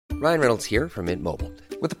Ryan Reynolds here from Mint Mobile.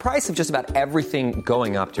 With the price of just about everything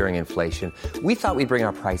going up during inflation, we thought we'd bring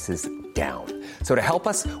our prices down. So to help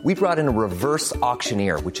us, we brought in a reverse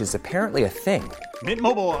auctioneer, which is apparently a thing. Mint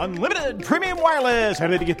Mobile Unlimited Premium Wireless. How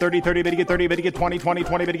to get 30, 30, bit to get 30, bit to get 20, 20,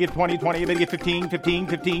 20, bit to get 20, 20, bit to get 15, 15,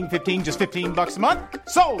 15, 15, just $15 a month?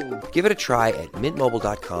 Sold! Give it a try at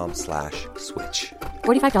mintmobile.com/switch.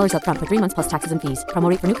 $45 up front for 3 months plus taxes and fees. Promo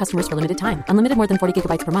rate for new customers for limited time. Unlimited more than 40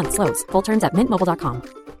 gigabytes per month. Slows full terms at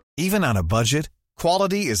mintmobile.com. Even on a budget,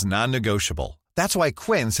 quality is non-negotiable. That's why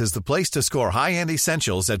Quince is the place to score high-end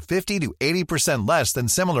essentials at 50 to 80% less than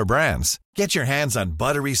similar brands. Get your hands on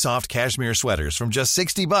buttery soft cashmere sweaters from just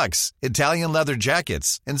 $60, Italian leather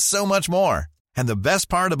jackets, and so much more. And the best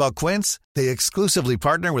part about Quince, they exclusively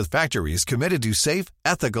partner with factories committed to safe,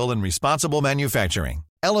 ethical, and responsible manufacturing.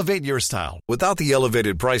 Elevate your style without the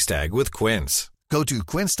elevated price tag with Quince. Go to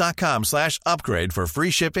quince.com/upgrade for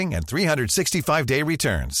free shipping and 365-day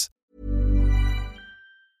returns.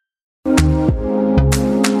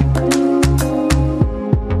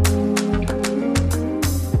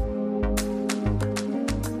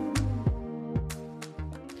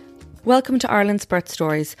 Welcome to Ireland's Birth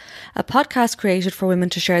Stories, a podcast created for women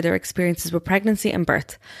to share their experiences with pregnancy and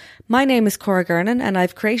birth. My name is Cora Gernan and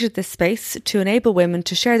I've created this space to enable women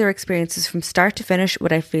to share their experiences from start to finish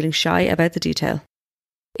without feeling shy about the detail.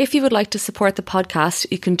 If you would like to support the podcast,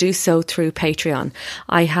 you can do so through Patreon.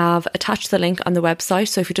 I have attached the link on the website,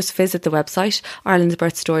 so if you just visit the website,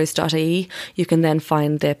 irelandsbirthstories.ie, you can then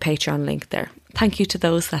find the Patreon link there. Thank you to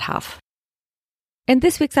those that have. In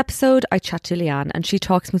this week's episode, I chat to Leanne and she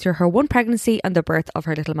talks me through her one pregnancy and the birth of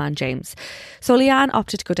her little man, James. So Leanne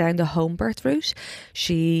opted to go down the home birth route.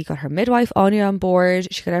 She got her midwife, Anya, on board.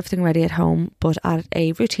 She got everything ready at home, but at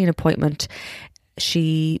a routine appointment,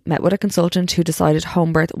 she met with a consultant who decided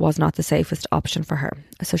home birth was not the safest option for her.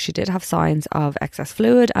 So she did have signs of excess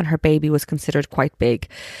fluid and her baby was considered quite big.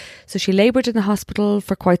 So she laboured in the hospital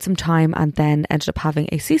for quite some time and then ended up having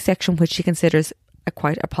a C-section, which she considers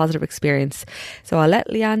quite a positive experience. So I'll let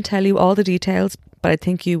Leanne tell you all the details, but I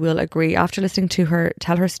think you will agree after listening to her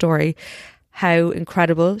tell her story how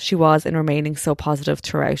incredible she was in remaining so positive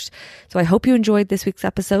throughout. So I hope you enjoyed this week's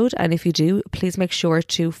episode, and if you do, please make sure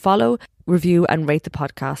to follow, review and rate the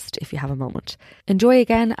podcast if you have a moment. Enjoy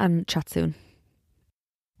again and chat soon.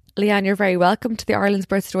 Leanne, you're very welcome to the Ireland's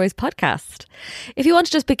Birth Stories podcast. If you want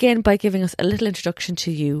to just begin by giving us a little introduction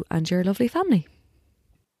to you and your lovely family.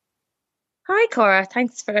 Hi Cora,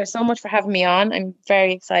 thanks so much for having me on. I'm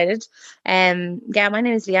very excited. My name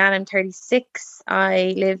is Leanne. I'm 36.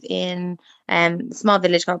 I live in a small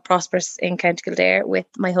village called Prosperous in County Kildare with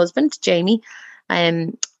my husband, Jamie.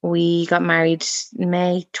 We got married in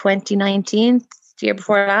May 2019, the year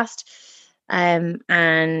before last. We had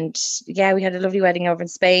a lovely wedding over in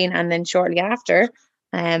Spain, and then shortly after,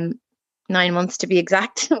 9 months to be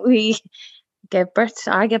exact, I gave birth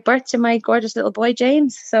to my gorgeous little boy,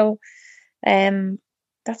 James. So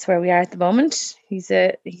that's where we are at the moment. He's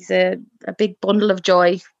a big bundle of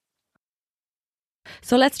joy.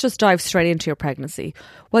 So let's just dive straight into your pregnancy.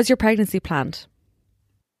 Was your pregnancy planned?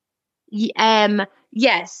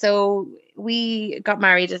 So we got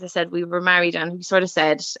married, as I said, we were married, and we sort of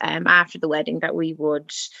said after the wedding that we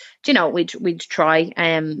would, we'd try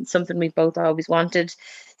something we both always wanted.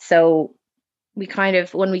 So we kind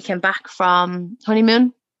of, when we came back from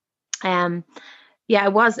honeymoon,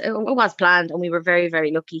 it was planned, and we were very,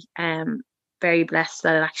 very lucky, very blessed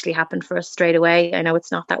that it actually happened for us straight away. I know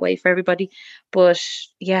it's not that way for everybody, but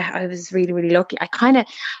yeah, I was really, really lucky.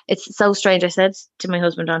 It's so strange. I said to my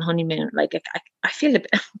husband on honeymoon, like, I feel a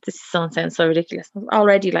bit, this sounds so ridiculous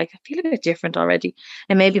already, like I feel a bit different already.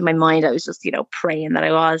 And maybe in my mind, I was just, praying that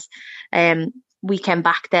I was. We came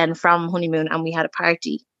back then from honeymoon and we had a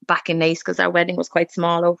party back in Nice because our wedding was quite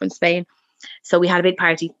small over in Spain. So we had a big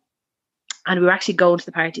party. And we were actually going to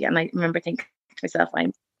the party, and I remember thinking to myself,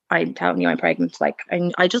 I'm telling you I'm pregnant. Like,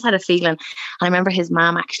 I just had a feeling. And I remember his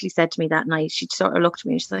mom actually said to me that night, she sort of looked at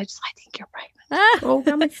me and she said, I think you're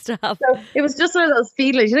pregnant. Stop. So it was just one of those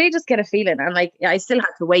feelings, you just get a feeling. And like, I still had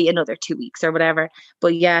to wait another 2 weeks or whatever.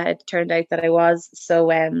 But yeah, it turned out that I was. So,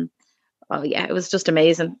 it was just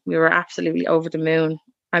amazing. We were absolutely over the moon.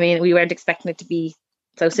 I mean, we weren't expecting it to be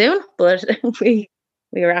so soon, but we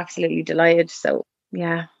were absolutely delighted. So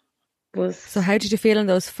yeah. So how did you feel in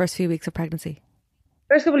those first few weeks of pregnancy?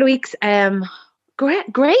 First couple of weeks,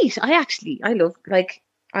 great. I love, like,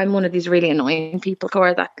 I'm one of these really annoying people,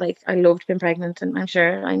 Cora, that like I loved being pregnant, and I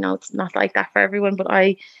know it's not like that for everyone, but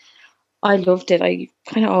I loved it. I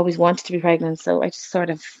kind of always wanted to be pregnant, so I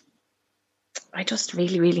just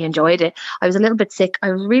really, really enjoyed it. I was a little bit sick.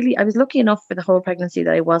 I was lucky enough for the whole pregnancy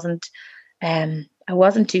that I I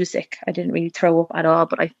wasn't too sick. I didn't really throw up at all,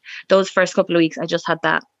 but those first couple of weeks, I just had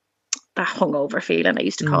that hungover feeling, I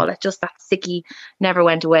used to call it, just that sicky, never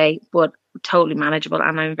went away, but totally manageable.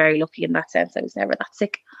 And I'm very lucky in that sense. I was never that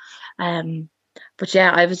sick. But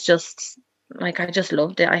yeah, I was just like, I just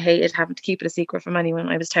loved it. I hated having to keep it a secret from anyone.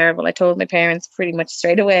 I was terrible. I told my parents pretty much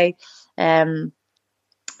straight away. And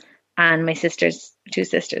my sisters, 2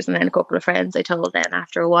 sisters, and then a couple of friends I told then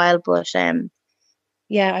after a while. But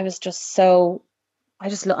yeah, I was just so,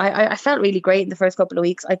 I felt really great in the first couple of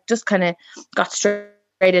weeks. I just kind of got straight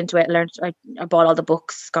into it, learned, I bought all the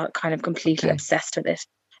books, got kind of completely obsessed with it.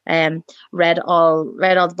 Read all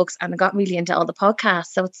the books, and I got really into all the podcasts.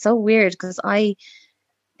 So it's so weird because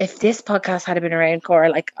if this podcast had been around, Cora,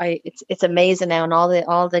 like it's amazing now, and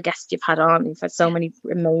all the guests you've had on, you've had so many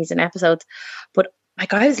amazing episodes. But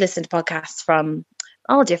like, I was listening to podcasts from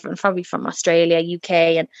all different, probably from Australia, UK,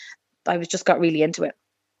 and I just got really into it.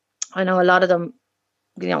 I know a lot of them,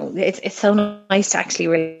 you know, it's so nice to actually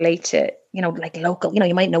relate to, you know, like local, you know,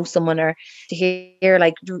 you might know someone, or to hear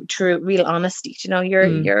like true, real honesty. You know,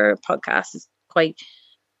 your podcast is quite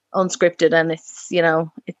unscripted, and it's, you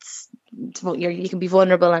know, you can be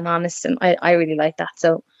vulnerable and honest, and I really like that.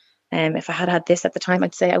 So if I had this at the time,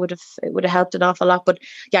 I'd say it would have helped an awful lot. But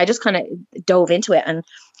yeah, I just kind of dove into it and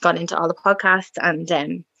got into all the podcasts,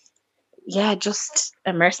 and yeah, just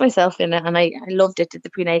immersed myself in it, and I loved it. Did the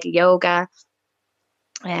prenatal yoga.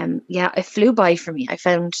 Yeah, it flew by for me. I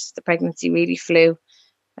found the pregnancy really flew.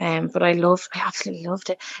 But I absolutely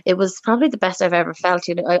loved it. It was probably the best I've ever felt.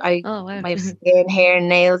 You know, Oh, wow. my skin, hair,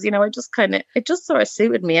 nails, you know, it just sort of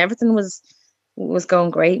suited me. Everything was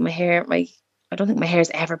going great. My hair, I don't think my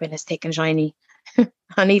hair's ever been as thick and shiny.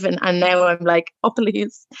 and now I'm like, oh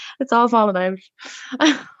please, it's all falling out.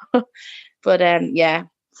 But yeah,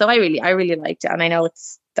 so I really liked it, and I know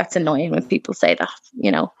that's annoying when people say that,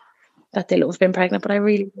 you know, that they love being pregnant, but I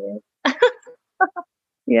really did.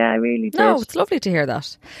 Yeah, I really did. No, it's lovely to hear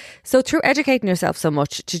that. So through educating yourself so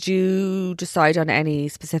much, did you decide on any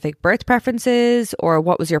specific birth preferences, or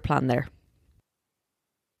what was your plan there?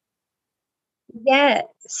 Yeah,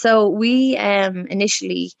 so we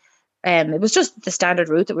initially, it was just the standard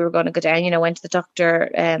route that we were going to go down. You know, went to the doctor,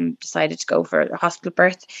 decided to go for a hospital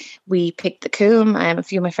birth. We picked the Coombe. A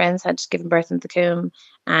few of my friends had given birth in the Coombe,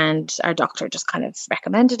 and our doctor just kind of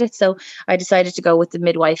recommended it. So I decided to go with the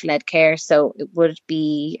midwife-led care. So it would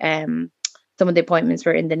be some of the appointments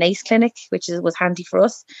were in the NACE clinic, which was handy for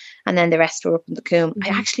us, and then the rest were up in the Coombe. I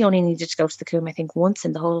actually only needed to go to the Coombe, I think, once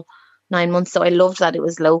in the whole 9 months. So I loved that it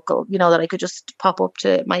was local, you know, that I could just pop up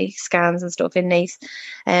to my scans and stuff in NACE.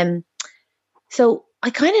 So I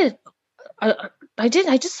kind of, I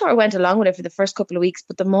just sort of went along with it for the first couple of weeks,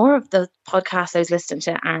 but the more of the podcasts I was listening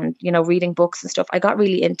to, and, you know, reading books and stuff, I got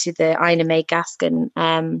really into the Ina May Gaskin,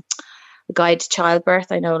 The Guide to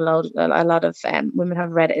Childbirth. I know a lot of women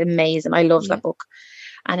have read it. Amazing. I loved that book.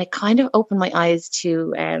 And it kind of opened my eyes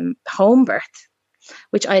to home birth,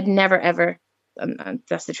 which I'd never ever, and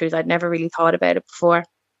that's the truth, I'd never really thought about it before.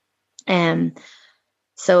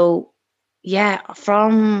 So yeah,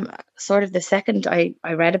 from sort of the second I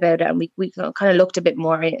read about it, and we kind of looked a bit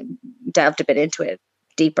more, delved a bit into it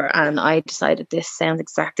deeper, and I decided this sounds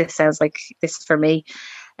like this is for me.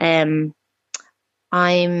 Anyone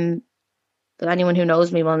who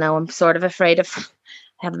knows me will know I'm sort of afraid of,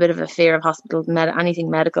 I have a bit of a fear of hospital, anything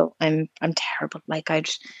medical. I'm terrible. Like, I'd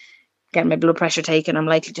get my blood pressure taken, I'm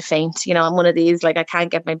likely to faint. You know, I'm one of these, like, I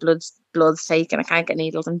can't get my bloods taken, I can't get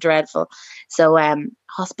needles, I'm dreadful. So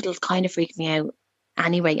hospitals kind of freak me out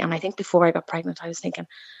anyway. And I think before I got pregnant, I was thinking,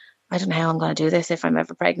 I don't know how I'm going to do this if I'm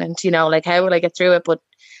ever pregnant, you know, like, how will I get through it? But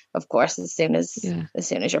of course, as soon as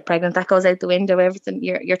you're pregnant, that goes out the window. Everything,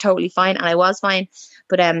 you're totally fine. And I was fine.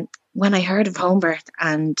 But when I heard of home birth,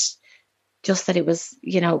 and just that it was,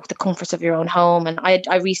 you know, the comforts of your own home, and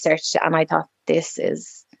I researched it, and I thought, this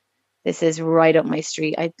is right up my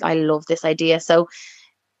street. I love this idea. So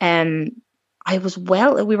we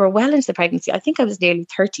were well into the pregnancy. I think I was nearly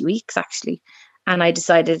 30 weeks actually. And I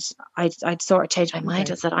decided I'd sort of changed my mind.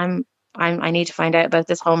 I said, I need to find out about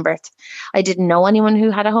this home birth. I didn't know anyone who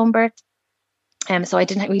had a home birth. So I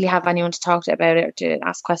didn't really have anyone to talk to about it, or to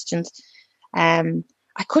ask questions. I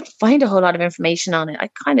couldn't find a whole lot of information on it. I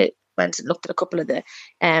kind of went and looked at a couple of the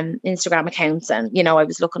Instagram accounts, and, you know, I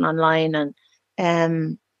was looking online,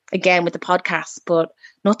 and again with the podcasts, but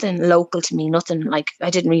nothing local to me, nothing, like, I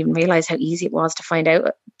didn't even realize how easy it was to find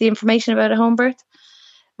out the information about a home birth.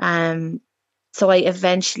 So I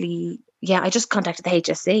eventually, I just contacted the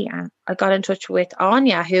HSE, and I got in touch with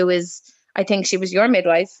Anya, who is, I think she was your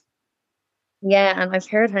midwife. Yeah, and I've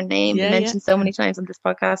heard her name mentioned so many times on this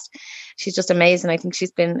podcast. She's just amazing. I think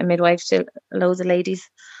she's been a midwife to loads of ladies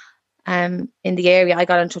in the area. I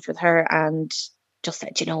got in touch with her and just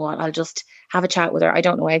said, you know what, I'll just have a chat with her. I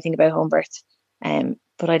don't know anything about home birth,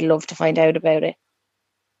 but I'd love to find out about it.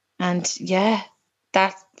 And yeah,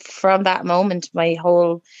 that from that moment, our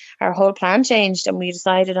whole plan changed, and we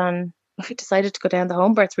decided to go down the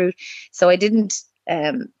home birth route. So I didn't.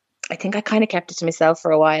 I think I kind of kept it to myself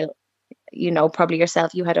for a while. You know, probably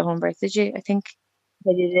yourself. You had a home birth, did you? I think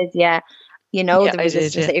that you did. Yeah. You know, the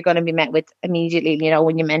resistance that you're going to be met with immediately. You know,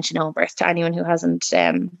 when you mention home birth to anyone who doesn't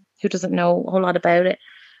know a whole lot about it.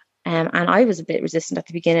 And I was a bit resistant at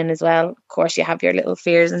the beginning as well. Of course, you have your little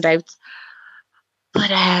fears and doubts. But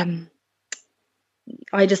I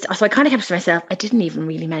kind of kept it to myself. I didn't even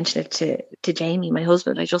really mention it to Jamie, my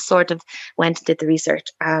husband. I just sort of went and did the research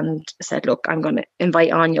and said, look, I'm going to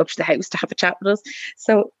invite Anya up to the house to have a chat with us.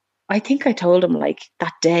 So I think I told him like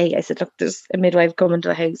that day, I said, look, there's a midwife coming to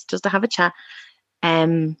the house just to have a chat,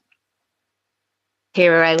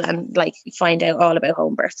 hear her out and like find out all about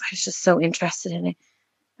home birth. I was just so interested in it.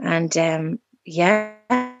 And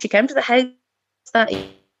she came to the house that evening,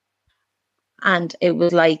 and it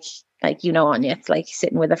was like, you know, Anya, it's like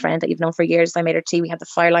sitting with a friend that you've known for years. I made her tea, we had the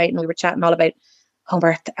firelight, and we were chatting all about home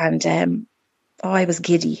birth. And I was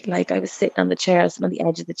giddy. Like I was sitting on the chair, I was on the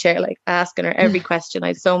edge of the chair, like asking her every question. I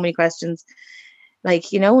had so many questions.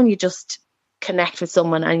 Like, you know, when you just connect with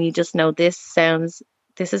someone and you just know this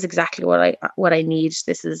is exactly what I need.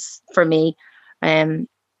 This is for me.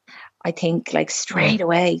 I think like straight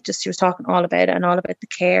away, just she was talking all about it and all about the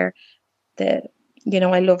care. I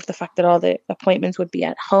loved the fact that all the appointments would be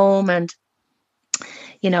at home, and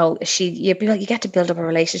you know, you get to build up a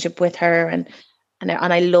relationship with her, and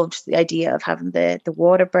I loved the idea of having the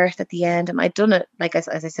water birth at the end. And I'd done it, like as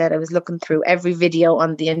I said, I was looking through every video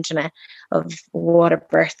on the internet of water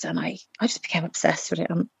birth, and I just became obsessed with it.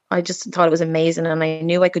 And I just thought it was amazing, and I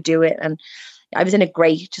knew I could do it. And I was in a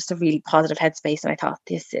really positive headspace, and I thought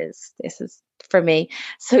this is for me.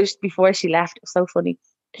 So before she left, it was so funny.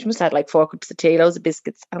 She must have had like 4 cups of tea, loads of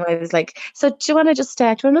biscuits. And I was like, so do you want to just do you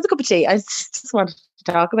want another cup of tea? I just wanted to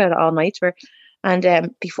talk about it all night to her.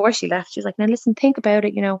 And before she left, she was like, now listen, think about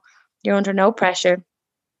it. You know, you're under no pressure.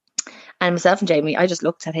 And myself and Jamie, I just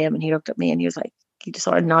looked at him and he looked at me and he was like, he just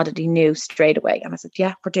sort of nodded. He knew straight away. And I said,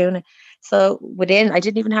 yeah, we're doing it. So I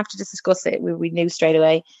didn't even have to discuss it. We knew straight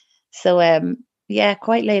away. So,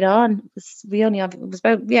 quite late on, it's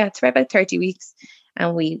about 30 weeks.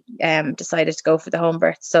 And we decided to go for the home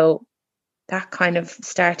birth. So that kind of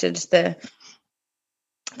started the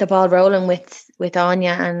ball rolling with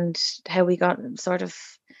Anya, and how we got sort of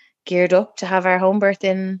geared up to have our home birth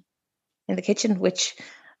in the kitchen, which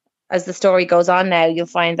as the story goes on now, you'll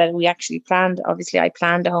find that we actually I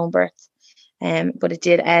planned a home birth, but it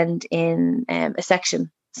did end in a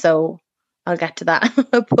section. So I'll get to that.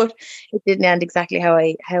 But it didn't end exactly how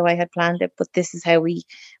I had planned it. But this is how we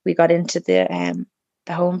got into the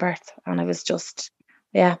home birth, and I was just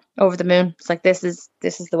over the moon. It's like this is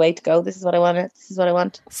the way to go. This is what I wanted. This is what I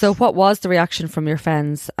want. So what was the reaction from your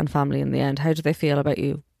friends and family in the end? How did they feel about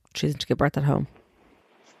you choosing to give birth at home?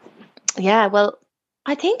 Yeah, well,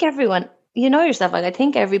 I think everyone, you know yourself, like I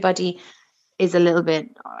think everybody is a little bit,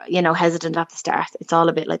 hesitant at the start. It's all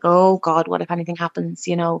a bit like, oh God, what if anything happens?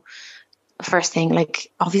 You know, first thing,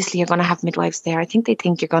 like obviously you're going to have midwives there. I think they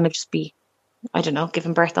think you're going to just be, I don't know,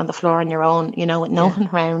 giving birth on the floor on your own, you know, with no one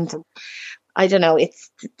around. And I don't know.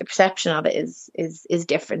 It's the perception of it is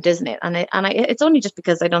different, isn't it? And it's only just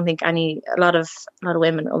because I don't think a lot of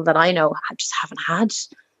women that I know just haven't had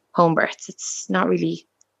home births. It's not really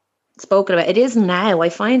spoken about. It is now. I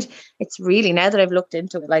find it's really, now that I've looked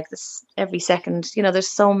into it like this every second, you know, there's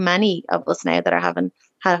so many of us now that are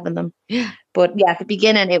having them. Yeah. But yeah, at the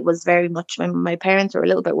beginning it was very much, my parents were a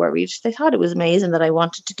little bit worried. They thought it was amazing that I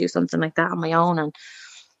wanted to do something like that on my own.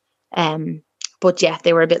 And but yeah,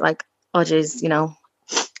 they were a bit like, oh geez, you know,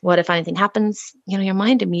 what if anything happens? You know, your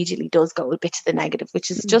mind immediately does go a bit to the negative, which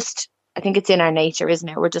is just, I think it's in our nature, isn't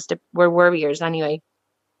it? We're worriers anyway.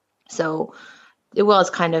 So it was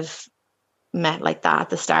kind of met like that at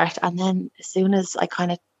the start. And then as soon as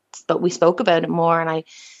we spoke about it more, and I,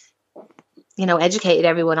 you know, educated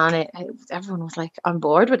everyone on it, everyone was like on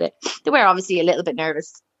board with it. They were obviously a little bit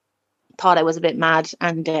nervous, thought I was a bit mad.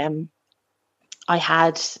 And I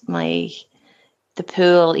had the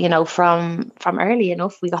pool, you know, from early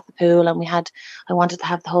enough. We got the pool, and I wanted to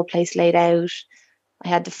have the whole place laid out. I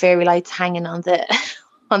had the fairy lights hanging on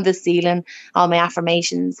the ceiling, all my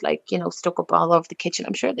affirmations, like, you know, stuck up all over the kitchen.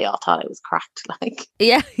 I'm sure they all thought I was cracked. Like,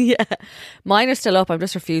 yeah. Mine are still up. I'm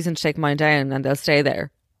just refusing to take mine down, and they'll stay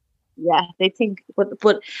there. yeah, they think,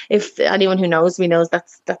 but if anyone who knows me knows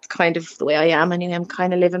that's kind of the way I am. Anyway, I'm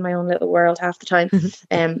kind of living my own little world half the time.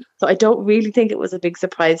 So I don't really think it was a big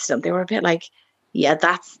surprise to them. They were a bit like, yeah,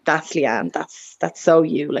 that's Leanne. That's so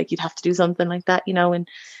you. Like, you'd have to do something like that, you know, and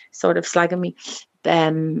sort of slagging me.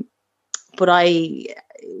 But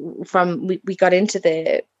we got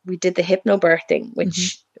into we did the hypnobirthing,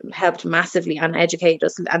 which helped massively and educated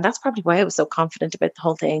us. And that's probably why I was so confident about the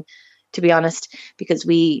whole thing, to be honest, because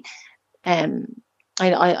I know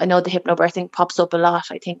the hypnobirthing pops up a lot,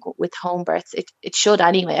 I think, with home births. It should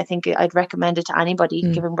anyway. I think I'd recommend it to anybody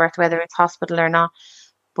giving birth, whether it's hospital or not.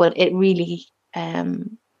 But it really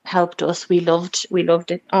helped us. We loved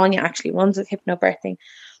it. Anya actually runs a hypnobirthing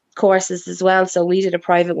courses as well. So we did a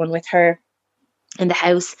private one with her in the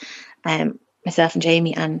house, myself and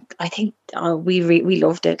Jamie, and I think we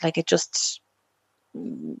loved it. Like, it just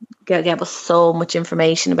gave us so much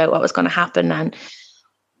information about what was going to happen,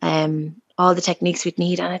 and all the techniques we'd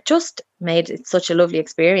need, and it just made it such a lovely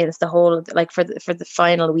experience. The whole, like, for the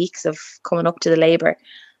final weeks of coming up to the labour,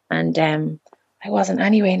 and I wasn't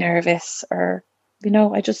anyway nervous, or, you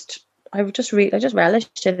know, I just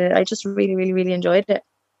relished it. I just really, really, really enjoyed it,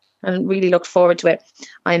 and really looked forward to it.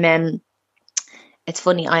 It's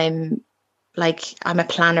funny, I'm a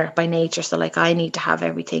planner by nature, so like, I need to have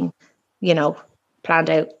everything, you know,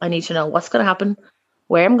 planned out. I need to know what's going to happen,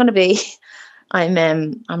 where I'm going to be. I'm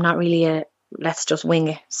not really a let's just wing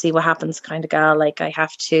it, see what happens kind of gal. Like, I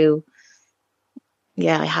have to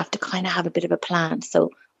kind of have a bit of a plan.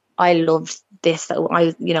 So I loved this. That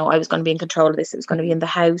I was going to be in control of this. It was going to be in the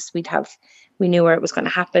house. We knew where it was going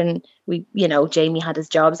to happen. Jamie had his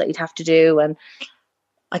jobs that he'd have to do, and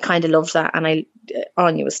I kind of loved that. And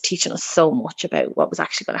Anya was teaching us so much about what was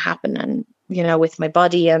actually going to happen, and, you know, with my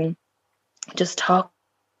body, and just talking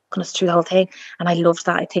us through the whole thing. And I loved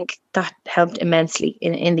that. I think that helped immensely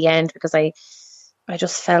in the end, because I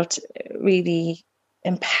just felt really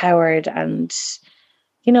empowered and,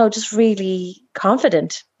 you know, just really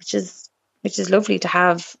confident, which is lovely to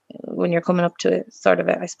have when you're coming up to it. Sort of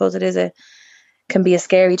I suppose can be a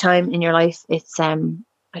scary time in your life. It's I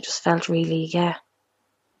just felt really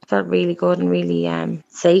good and really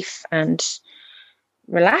safe and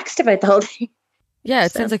relaxed about the whole thing. Yeah,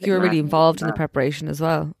 it sounds like you were really involved in the preparation as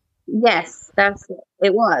well. Yes,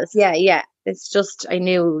 it was. Yeah. It's just, I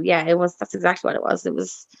knew, that's exactly what it was. It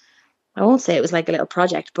was, I won't say it was like a little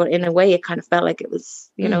project, but in a way it kind of felt like it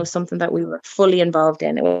was, you know, something that we were fully involved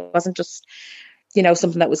in. It wasn't just, you know,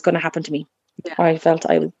 something that was going to happen to me. Yeah. I felt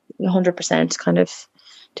I was 100% kind of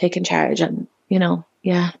taking charge, and, you know,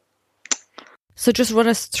 yeah. So just run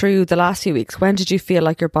us through the last few weeks. When did you feel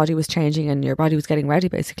like your body was changing and your body was getting ready,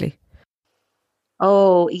 basically?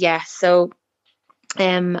 Oh, yeah. So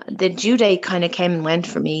the due date kind of came and went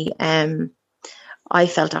for me. I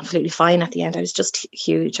felt absolutely fine at the end. I was just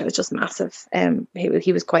huge. I was just massive.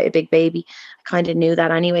 He was quite a big baby. I kind of knew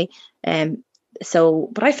that anyway.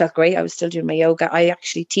 But I felt great. I was still doing my yoga. I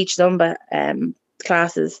actually teach Zumba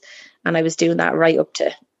classes, and I was doing that right up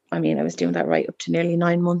to nearly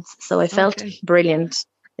 9 months. So I felt brilliant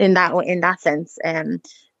in that sense.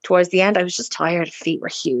 Towards the end, I was just tired. Feet were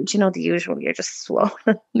huge. You know, the usual, you're just swollen.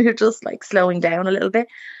 You're just like slowing down a little bit.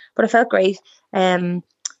 But I felt great.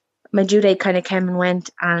 My due date kind of came and went,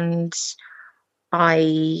 and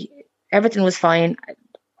everything was fine.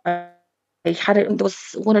 There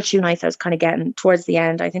was 1 or 2 nights I was kind of getting towards the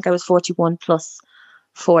end. I think I was 41 plus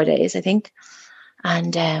 4 days, I think.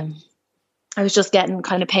 And I was just getting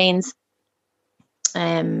kind of pains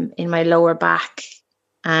in my lower back,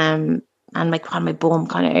 and on my bum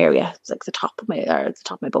kind of area. It's like the top of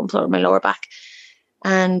my bum, so my lower back.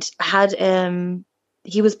 And I had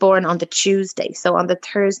he was born on the Tuesday, so on the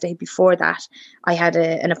Thursday before that, I had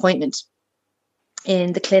an appointment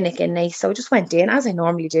in the clinic in Naas. So I just went in, as I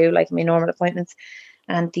normally do, like my normal appointments.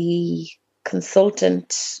 And the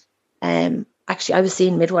consultant, actually, I was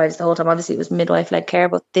seeing midwives the whole time. Obviously, it was midwife-led care,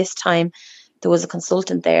 but this time there was a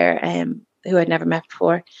consultant there who I'd never met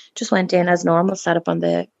before. Just went in as normal, sat up on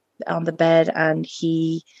the bed, and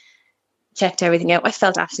he checked everything out. I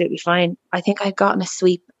felt absolutely fine. I think I got a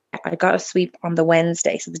sweep on the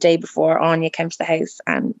Wednesday, so the day before Anya came to the house,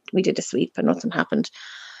 and we did a sweep and nothing happened.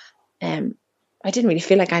 I didn't really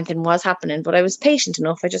feel like anything was happening, but I was patient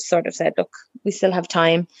enough. I just sort of said, look, we still have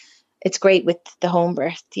time. It's great with the home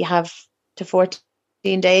birth. You have to 14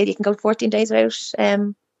 days. You can go 14 days without,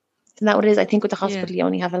 isn't that what it is? I think with the hospital, you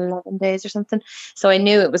only have 11 days or something. So I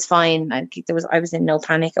knew it was fine. I was in no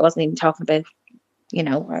panic. I wasn't even talking about, you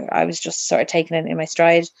know, I was just sort of taking it in my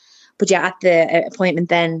stride. But yeah, at the appointment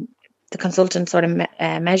then, the consultant sort of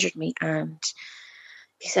measured me, and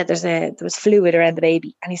he said there was fluid around the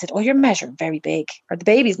baby, and he said, "Oh, you're measuring very big, or the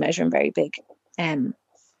baby's measuring very big.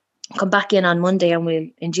 Come back in on Monday and we'll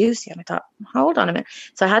induce you." And I thought, hold on a minute.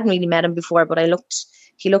 So I hadn't really met him before, but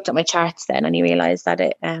he looked at my charts then, and he realised that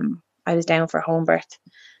I was down for a home birth.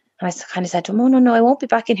 And I kind of said to him, "Oh, no, I won't be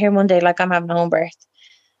back in here Monday like I'm having a home birth."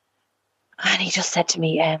 And he just said to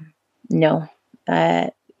me, "No,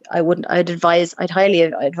 I wouldn't. I'd highly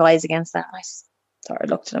advise against that." And I sort of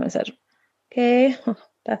looked at him and said, "Okay,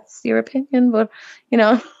 that's your opinion, but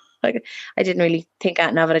like I didn't really think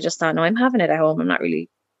anything of it. I just thought, no, I'm having it at home. I'm not really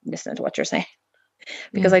listening to what you're saying."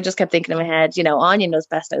 Because I just kept thinking in my head, Anya knows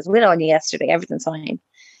best. I was with Anya yesterday, everything's fine.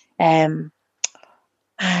 And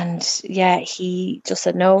yeah, he just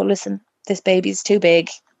said, "No, listen, this baby's too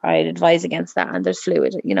big. I'd advise against that. And there's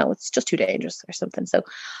fluid, it's just too dangerous or something." So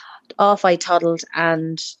off I toddled,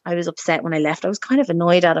 and I was upset when I left. I was kind of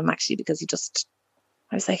annoyed at him actually, because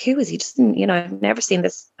I was like, who is he? Just, I've never seen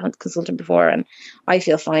this consultant before, and I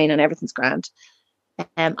feel fine and everything's grand.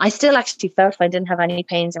 I still actually felt fine, didn't have any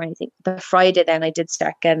pains or anything. The Friday then I did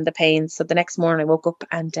start getting the pains. So the next morning I woke up,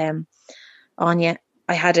 and Anya,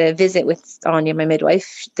 I had a visit with Anya, my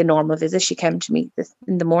midwife, the normal visit. She came to me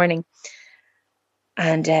in the morning,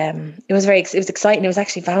 and it was exciting. It was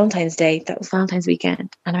actually Valentine's Day. That was Valentine's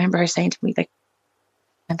weekend. And I remember her saying to me,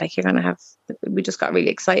 you're going to have, we just got really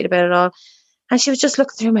excited about it all. And she was just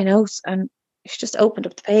looking through my notes, and she just opened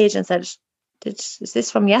up the page and said, "Is this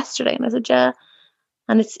from yesterday?" And I said, "Yeah."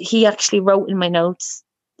 And he actually wrote in my notes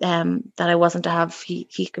that I wasn't to have.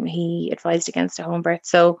 He advised against a home birth.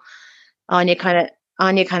 So Anya kind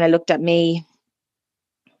of looked at me.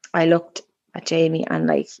 I looked at Jamie, and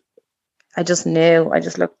I just knew. I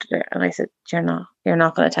just looked at her, and I said, "You're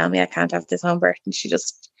not going to tell me I can't have this home birth." And she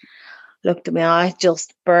just looked at me. I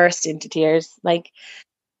just burst into tears.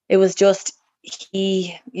 It was just.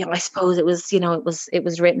 I suppose it was, it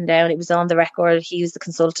was written down. It was on the record. He was the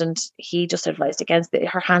consultant. He just advised against it.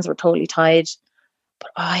 Her hands were totally tied,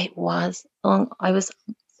 but I was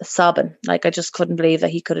sobbing. I just couldn't believe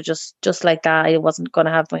that he could have just like that. I wasn't going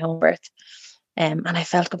to have my home birth. And I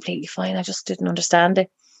felt completely fine. I just didn't understand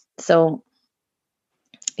it. So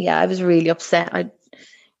yeah, I was really upset.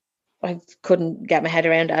 I couldn't get my head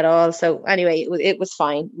around it at all. So anyway, it was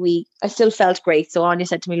fine. I still felt great. So Anya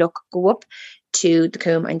said to me, "Look, go up to the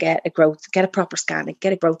Coombe and get a proper scan,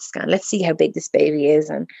 get a growth scan. Let's see how big this baby is."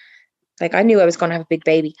 And I knew I was going to have a big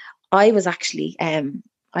baby. I was actually, I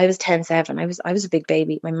was 10'7". I was a big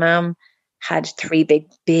baby. My mom had 3 big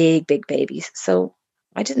babies. So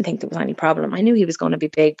I didn't think there was any problem. I knew he was going to be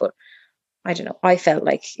big, but I don't know. I felt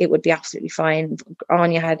like it would be absolutely fine.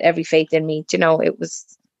 Anya had every faith in me.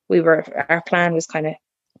 Our plan was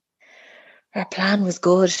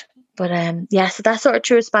good, but so that sort of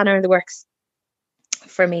threw a spanner in the works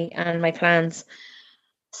for me and my plans.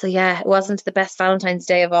 So yeah, it wasn't the best Valentine's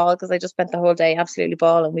Day of all, because I just spent the whole day absolutely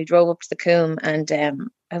balling. We drove up to the Coombe, and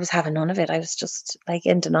I was having none of it. I was just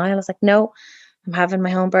in denial. I was like, "No, I'm having my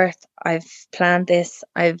home birth. I've planned this.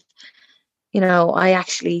 I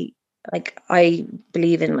actually I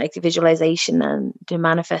believe in visualization and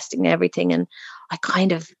manifesting everything, and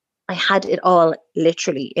I had it all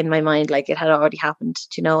literally in my mind, it had already happened.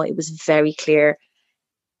 It was very clear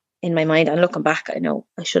in my mind. And looking back, I know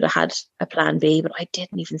I should have had a plan B, but I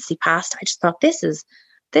didn't even see past it. I just thought, this is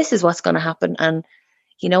what's going to happen. And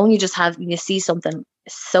when you see something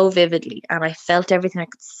so vividly, and I felt everything. I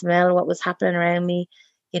could smell what was happening around me.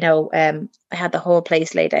 I had the whole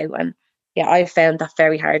place laid out, and yeah, I found that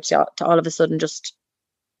very hard to all of a sudden just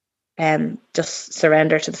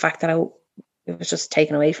surrender to the fact that it was just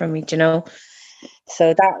taken away from me, So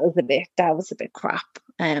that was a bit crap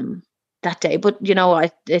that day. But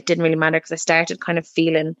it didn't really matter, because I started kind of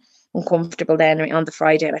feeling uncomfortable then on the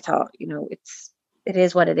Friday, and I thought, it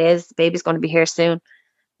is what it is. The baby's going to be here soon.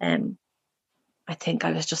 I think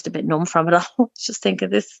I was just a bit numb from it all. Just think of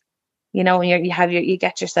this, when you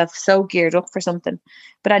get yourself so geared up for something.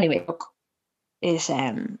 But anyway, look, I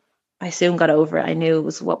soon got over it. I knew it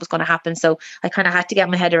was what was going to happen, so I kind of had to get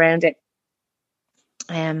my head around it.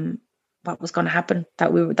 What was going to happen,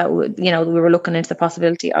 that we were looking into the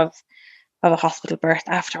possibility of a hospital birth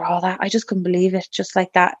after all that. I just couldn't believe it, just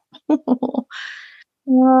like that.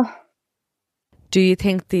 Yeah. Do you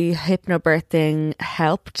think the hypnobirthing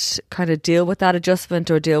helped kind of deal with that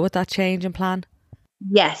adjustment or deal with that change in plan?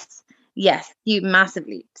 Yes, you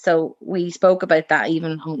massively. So we spoke about that.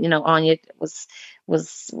 Even Anya she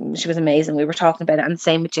was amazing. We were talking about it, and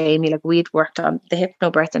same with Jamie. We'd worked on the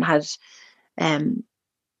hypnobirthing. Had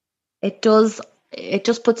it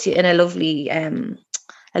just puts you in a lovely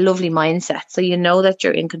mindset. So that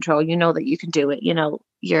you're in control. That you can do it.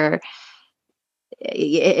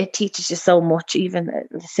 it teaches you so much, even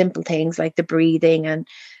the simple things like the breathing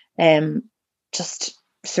and just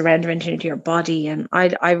surrendering to your body. And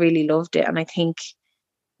I really loved it. And I think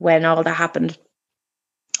when all that happened,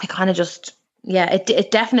 I kind of just, yeah,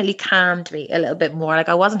 it definitely calmed me a little bit more. Like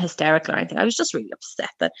I wasn't hysterical or anything. I was just really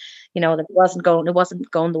upset that, that it wasn't going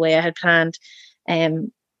the way I had planned.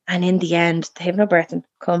 And in the end, the hypnobirthing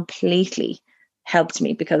completely helped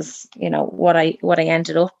me, because what I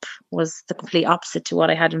ended up was the complete opposite to what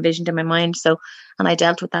I had envisioned in my mind. So, and I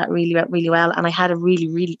dealt with that really, really well, and I had a really,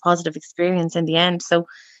 really positive experience in the end. So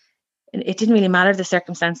it didn't really matter the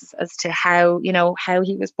circumstances as to how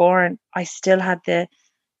he was born. I still had the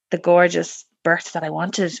gorgeous birth that I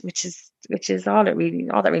wanted, which is all that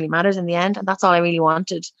really matters in the end, and that's all I really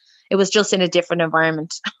wanted. It was just in a different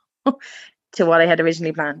environment to what I had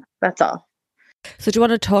originally planned. That's all. So do you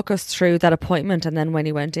want to talk us through that appointment and then when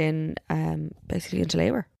you went in basically into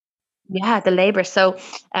labour? Yeah, the labour. So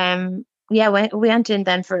we went in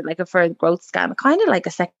then for a growth scan, kind of like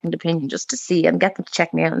a second opinion, just to see and get them to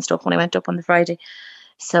check me out and stuff when I went up on the Friday.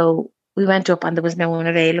 So we went up and there was no one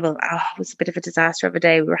available. It was a bit of a disaster of a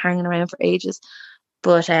day. We were hanging around for ages,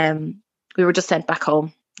 but we were just sent back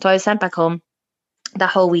home. So I was sent back home that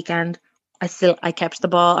whole weekend. I kept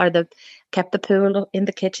kept the pool in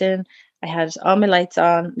the kitchen. I had all my lights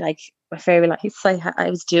on, like my fairy lights.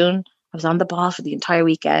 I was on the ball for the entire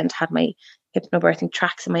weekend, had my hypnobirthing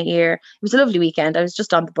tracks in my ear. It was a lovely weekend. I was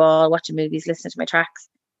just on the ball, watching movies, listening to my tracks.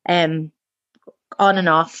 On and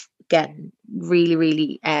off, getting really,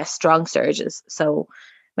 really strong surges. So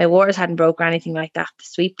my waters hadn't broke or anything like that. The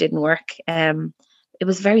sweep didn't work. It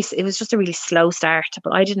was just a really slow start,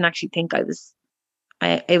 but I didn't actually think it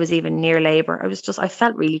was even near labour. I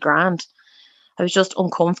felt really grand. I was just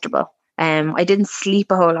uncomfortable. I didn't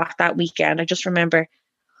sleep a whole lot that weekend. I just remember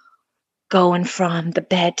going from the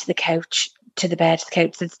bed to the couch, to the bed to the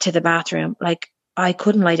couch, to the bathroom. Like I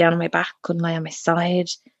couldn't lie down on my back, couldn't lie on my side.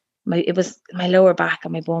 It was my lower back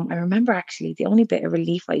and my bum. I remember actually the only bit of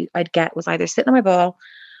relief I'd get was either sitting on my ball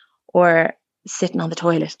or sitting on the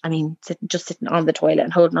toilet. I mean, sitting on the toilet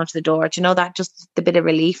and holding onto the door. Do you know that? Just the bit of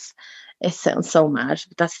relief. It sounds so mad,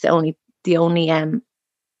 but that's the only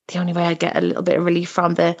way I'd get a little bit of relief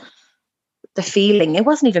from the feeling. It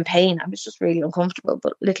wasn't even pain. I was just really uncomfortable,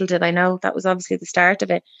 but little did I know that was obviously the start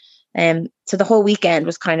of it. So the whole weekend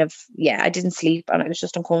was kind of, I didn't sleep and I was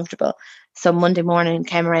just uncomfortable. So Monday morning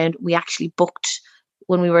came around, we actually booked,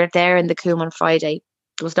 when we were there in the Coombe on Friday,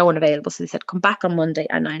 there was no one available. So they said, come back on Monday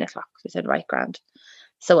at 9 o'clock. We said, right, grand.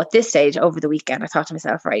 So at this stage, over the weekend, I thought to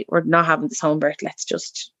myself, right, we're not having this home birth. Let's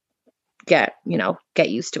just get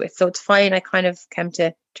used to it. So it's fine. I kind of came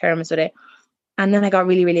to terms with it. And then I got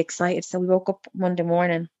really, really excited. So we woke up Monday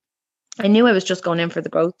morning. I knew I was just going in for the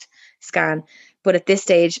growth scan. But at this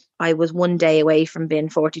stage, I was one day away from being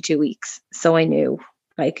 42 weeks. So I knew,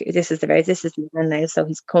 this is the end now. So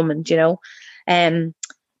he's coming, So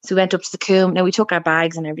we went up to the Coombe. Now we took our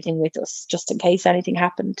bags and everything with us, just in case anything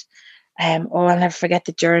happened. I'll never forget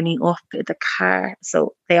the journey up in the car.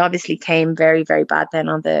 So they obviously came very, very bad then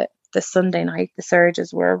on the Sunday night. The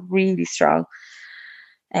surges were really strong.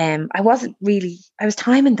 I was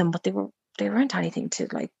timing them, but they weren't anything to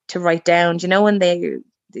write down. When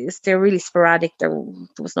they're really sporadic. There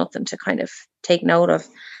was nothing to kind of take note of.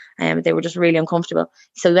 They were just really uncomfortable.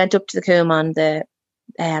 So we went up to the Coombe on the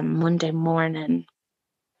Monday morning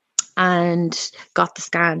and got the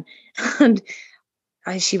scan. And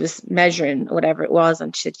she was measuring whatever it was,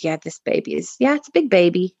 and she said, "Yeah, this baby it's a big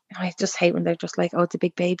baby." And I just hate when they're just like, "Oh, it's a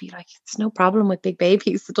big baby." Like, it's no problem with big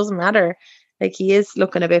babies. It doesn't matter. Like, he is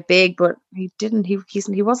looking a bit big, but he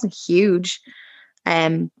wasn't huge.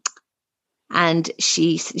 And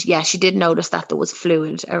she did notice that there was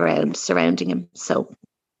fluid surrounding him. So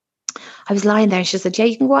I was lying there and she said, "Yeah,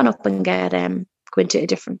 you can go on up and get go into a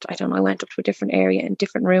different," I went up to a different area, in a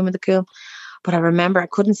different room of the Coombe. But I remember I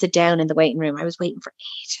couldn't sit down in the waiting room. I was waiting for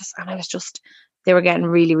ages, and they were getting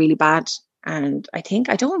really, really bad. And I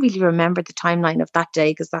don't really remember the timeline of that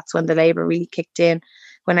day, because that's when the labour really kicked in,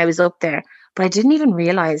 when I was up there. But I didn't even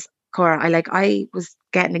realise, Cora, I was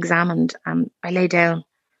getting examined and I lay down.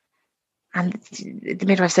 And the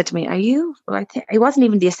midwife said to me, "Are you?" It wasn't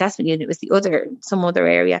even the assessment unit; it was some other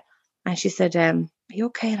area. And she said, "Are you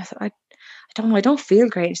okay?" And I said, "I don't know. I don't feel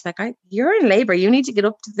great." And she's like, "You're in labour. You need to get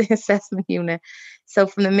up to the assessment unit." So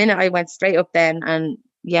from the minute I went straight up then, and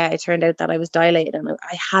it turned out that I was dilated, and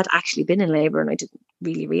I had actually been in labour, and I didn't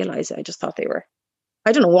really realise it. I just thought they were.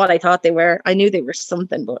 I don't know what I thought they were. I knew they were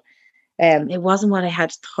something, but it wasn't what I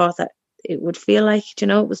had thought that it would feel like.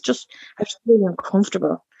 It was just, I was really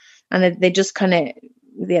uncomfortable. And they just kind of,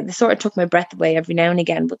 they sort of took my breath away every now and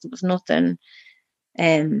again, but there was nothing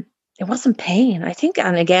it wasn't pain, I think.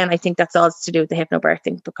 And again, I think that's all to do with the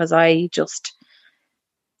hypnobirthing, because I just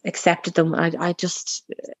accepted them. I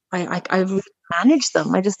really managed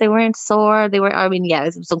them. They weren't sore. They were, I mean, yeah,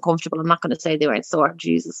 it was uncomfortable. I'm not going to say they weren't sore,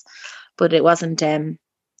 Jesus, but it wasn't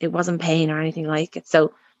pain or anything like it.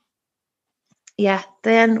 So yeah,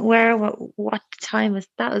 then what time was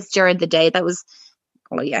that? Was during the day. That was,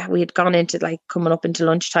 oh yeah, we had gone into like coming up into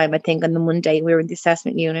lunchtime, I think, on the Monday. We were in the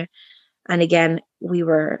assessment unit. And again, we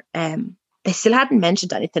were, they still hadn't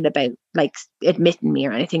mentioned anything about like admitting me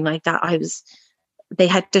or anything like that. They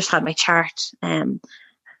had just had my chart, and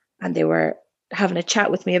they were having a chat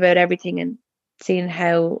with me about everything and seeing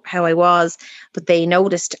how I was. But they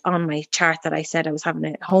noticed on my chart that I said I was having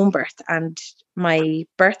a home birth, and my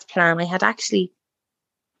birth plan, I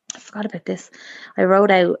forgot about this. I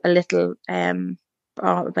wrote out a little,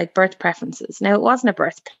 like birth preferences. Now, it wasn't a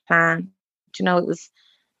birth plan. You know, it was,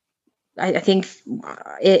 I think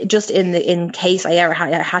it just in case I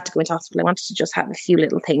had to go into hospital, I wanted to just have a few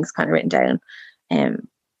little things kind of written down.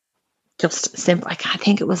 Just simple. I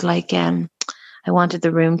think it was like, I wanted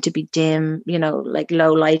the room to be dim, you know, like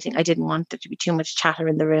low lighting. I didn't want there to be too much chatter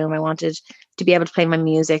in the room. I wanted to be able to play my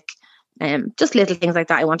music. Just little things like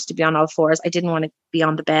that. I wanted to be on all fours. I didn't want to be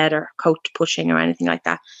on the bed or coat pushing or anything like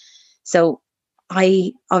that. So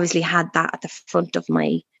I obviously had that at the front of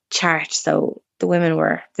my chart. So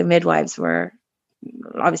the midwives were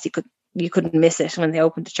obviously you couldn't miss it when they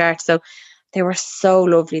opened the chart. So they were so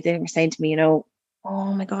lovely. They were saying to me, you know,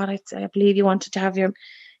 oh my God, I believe you wanted to have your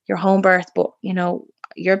home birth, but you know,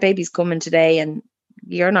 your baby's coming today and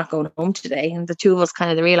you're not going home today. And the two of us,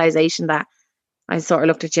 kind of the realization that I sort of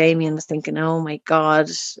looked at Jamie and was thinking, oh my God,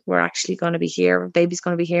 we're actually going to be here. Baby's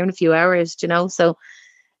going to be here in a few hours, you know? So,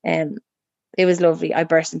 it was lovely. I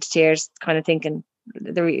burst into tears, kind of thinking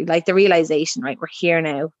the realization, right? We're here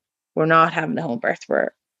now. We're not having a home birth.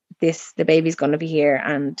 The baby's going to be here,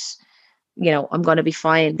 and you know, I'm going to be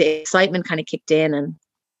fine. The excitement kind of kicked in, and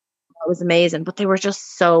it was amazing. But they were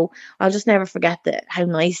just so, I'll just never forget how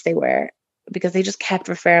nice they were, because they just kept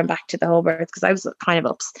referring back to the home birth, because I was kind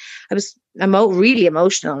of I was really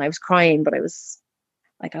emotional, and I was crying, but I was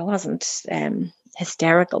like, I wasn't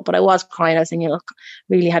hysterical, but I was crying. I was saying, look,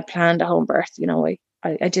 really had planned a home birth. You know,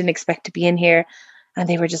 I didn't expect to be in here. And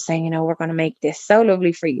they were just saying, you know, we're going to make this so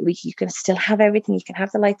lovely for you. You can still have everything. You can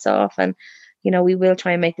have the lights off, and, you know, we will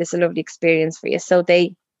try and make this a lovely experience for you. So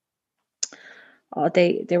they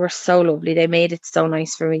were so lovely. They made it so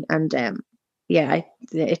nice for me. And yeah,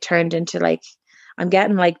 it turned into like, I'm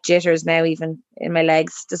getting like jitters now, even in my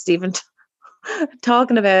legs, just even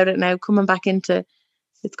talking about it now,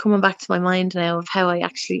 it's coming back to my mind now of how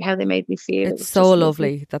they made me feel. It's so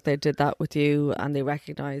lovely that they did that with you, and they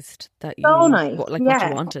recognised that you, so nice. what you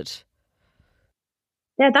wanted.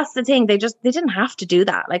 Yeah, that's the thing. They didn't have to do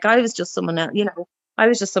that. Like, I was just someone else, you know, I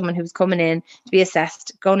was just someone who was coming in to be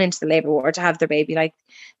assessed, going into the labour ward to have their baby. Like,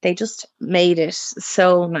 they just made it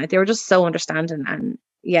so nice. They were just so understanding, and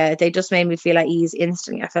yeah, they just made me feel at ease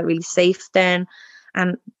instantly. I felt really safe then.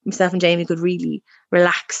 And myself and Jamie could really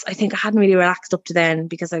relax. I think I hadn't really relaxed up to then,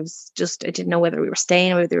 because I didn't know whether we were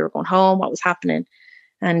staying, whether we were going home, what was happening.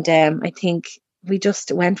 And I think we just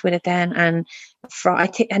went with it then. And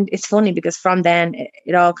and it's funny, because from then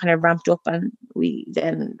it all kind of ramped up, and we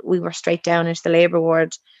were straight down into the labour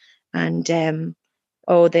ward. And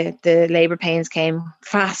the labour pains came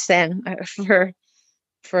fast then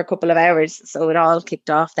for a couple of hours. So it all kicked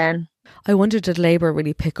off then. I wonder, did labour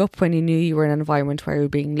really pick up when you knew you were in an environment where you were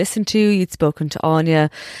being listened to, you'd spoken to Anya,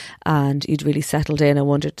 and you'd really settled in? I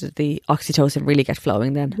wonder, did the oxytocin really get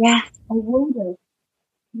flowing then? Yes, I wonder.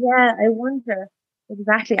 Yeah, I wonder.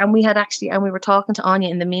 Exactly. And we were talking to Anya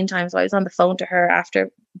in the meantime. So I was on the phone to her after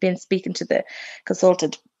speaking to the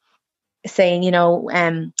consultant, saying, you know,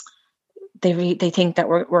 they think that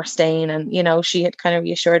we're staying. And, you know, she had kind of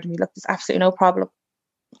reassured me, look, there's absolutely no problem.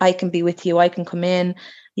 I can be with you. I can come in.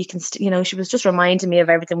 You can, you know, she was just reminding me of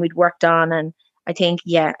everything we'd worked on. And I think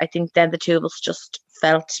then the two of us just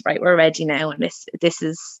felt, right, we're ready now. And this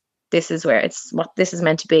is where what this is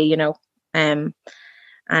meant to be, you know. And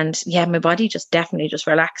yeah, my body just definitely just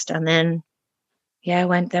relaxed. And then, yeah,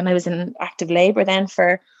 I was in active labour then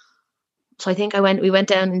so I think we went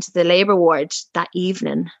down into the labour ward that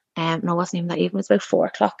evening. No, it wasn't even that evening. It was about 4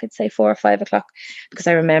 o'clock, I'd say 4 or 5 o'clock, because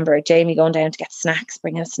I remember Jamie going down to get snacks,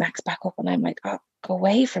 bringing snacks back up, and I'm like, oh, go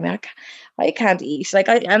away from me. I can't eat. Like,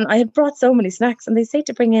 I had brought so many snacks, and they say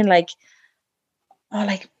to bring in like,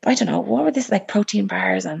 I don't know, what were this, like protein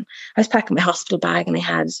bars, and I was packing my hospital bag, and I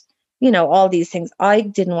had, you know, all these things. I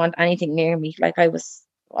didn't want anything near me. Like, I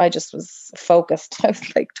just was focused. I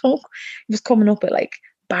was like, it was coming up with like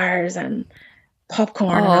bars and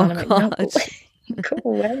popcorn and Oh, all. I'm like, no, God. go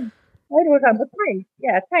away. I don't have, but thanks.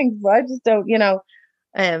 Yeah, thanks. But I just don't,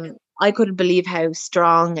 I couldn't believe how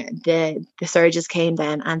strong the surges came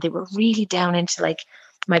then, and they were really down into like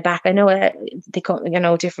my back. I know they come,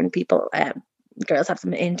 different people, girls have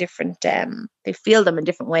them in different, they feel them in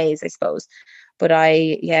different ways, I suppose. But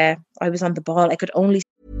I was on the ball. I could only.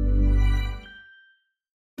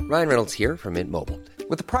 Ryan Reynolds here from Mint Mobile.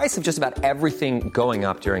 With the price of just about everything going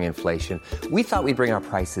up during inflation, we thought we'd bring our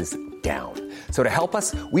prices down. So to help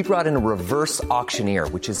us, we brought in a reverse auctioneer,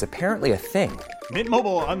 which is apparently a thing. Mint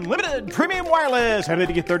Mobile Unlimited Premium Wireless. How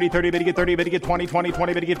to get 30, 30, bit to get 30, bit to get 20, 20,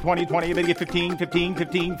 20, bit to get 20, 20, bit to get 15, 15,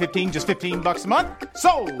 15, 15, just $15 a month?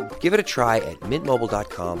 Sold! Give it a try at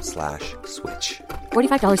mintmobile.com/switch.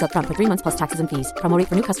 $45 up front for 3 months plus taxes and fees. Promo rate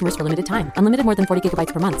for new customers for limited time. Unlimited more than 40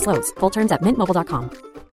 gigabytes per month. Slows full terms at mintmobile.com.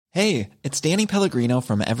 Hey, it's Danny Pellegrino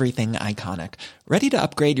from Everything Iconic. Ready to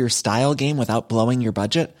upgrade your style game without blowing your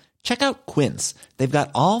budget? Check out Quince. They've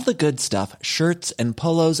got all the good stuff, shirts and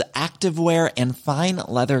polos, activewear, and fine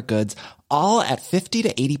leather goods, all at 50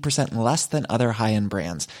 to 80% less than other high-end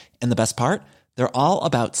brands. And the best part? They're all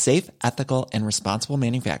about safe, ethical, and responsible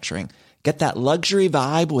manufacturing. Get that luxury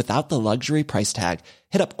vibe without the luxury price tag.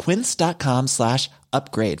 Hit up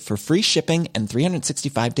quince.com/upgrade for free shipping and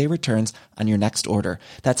 365-day returns on your next order.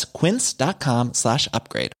 That's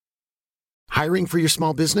quince.com/upgrade. Hiring for your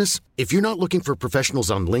small business? If you're not looking for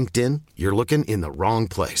professionals on LinkedIn, you're looking in the wrong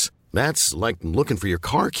place. That's like looking for your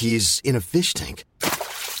car keys in a fish tank.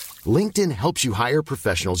 LinkedIn helps you hire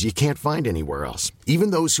professionals you can't find anywhere else,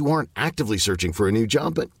 even those who aren't actively searching for a new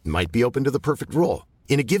job but might be open to the perfect role.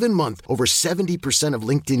 In a given month, over 70% of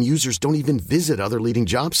LinkedIn users don't even visit other leading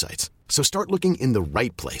job sites. So start looking in the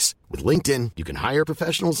right place. With LinkedIn, you can hire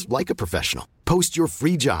professionals like a professional. Post your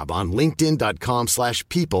free job on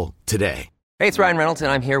linkedin.com/people today. Hey, it's Ryan Reynolds,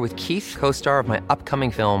 and I'm here with Keith, co-star of my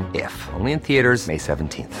upcoming film, If, only in theaters May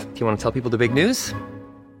 17th. Do you want to tell people the big news?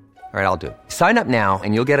 All right, I'll do it. Sign up now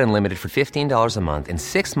and you'll get unlimited for $15 a month and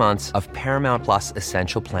 6 months of Paramount Plus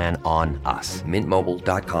Essential Plan on us.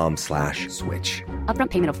 MintMobile.com/switch.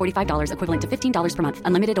 Upfront payment of $45 equivalent to $15 per month.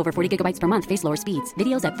 Unlimited over 40 gigabytes per month. Face lower speeds.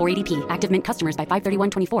 Videos at 480p. Active Mint customers by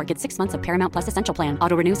 531.24 get 6 months of Paramount Plus Essential Plan.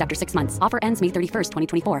 Auto renews after 6 months. Offer ends May 31st,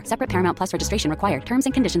 2024. Separate Paramount Plus registration required. Terms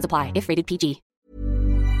and conditions apply if rated PG.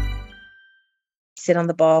 Sit on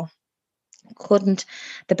the ball. Couldn't.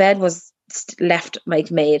 The bed was left like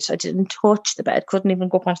made. I didn't touch the bed. Couldn't even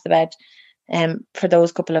go up onto the bed. For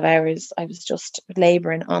those couple of hours, I was just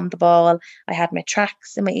labouring on the ball. I had my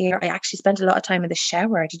tracks in my ear. I actually spent a lot of time in the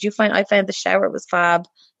shower. Did you find? I found the shower was fab.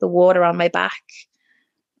 The water on my back.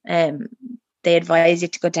 They advise you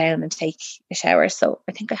to go down and take a shower. So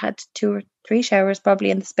I think I had 2 or 3 showers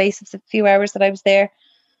probably in the space of the few hours that I was there.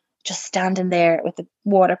 Just standing there with the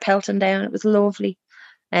water pelting down. It was lovely.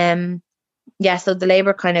 So the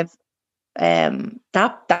labour kind of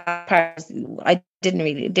that part I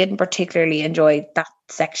didn't particularly enjoy that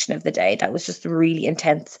section of the day. That was just really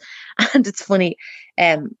intense. And it's funny,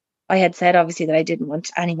 I had said obviously that I didn't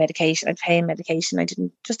want any medication. I'd pain medication. I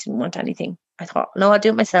didn't want anything. I thought, no, I'll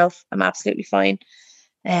do it myself. I'm absolutely fine.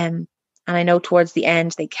 And I know towards the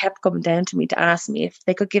end they kept coming down to me to ask me if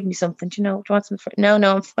they could give me something. Do you want some? No,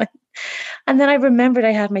 I'm fine. And then I remembered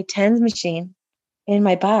I had my TENS machine in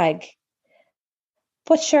my bag.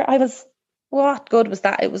 But sure, what good was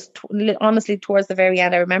that? It was honestly towards the very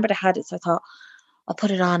end. I remembered I had it, so I thought I'll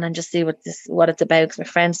put it on and just see what it's about. Because my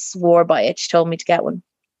friend swore by it. She told me to get one.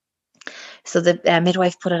 So the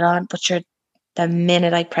midwife put it on. But sure, the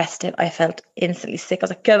minute I pressed it, I felt instantly sick. I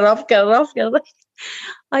was like, get it off.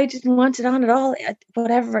 I didn't want it on at all.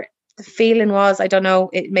 Whatever the feeling was, I don't know.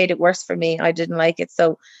 It made it worse for me. I didn't like it.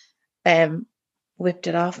 So, whipped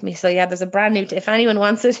it off me. So yeah, there's a brand new, if anyone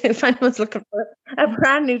wants it, if anyone's looking for a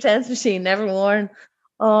brand new TENS machine, never worn.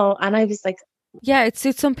 Oh, and I was like, yeah, it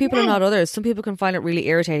suits some people and not others. Some people can find it really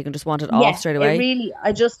irritating and just want it off straight away.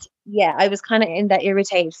 I was kind of in that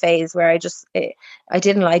irritated phase where I didn't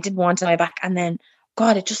want it on my back. And then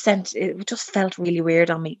God, it just felt really weird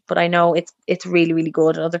on me. But I know it's really, really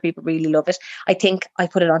good and other people really love it. I think I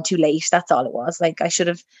put it on too late. That's all it was. Like I should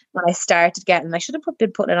have, when I started getting, I should have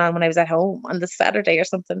been putting it on when I was at home on the Saturday or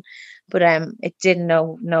something. But it did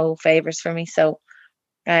no favours for me. So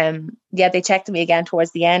they checked me again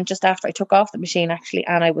towards the end, just after I took off the machine actually,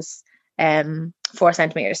 and I was 4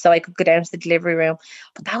 centimeters, so I could go down to the delivery room.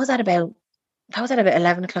 But that was at about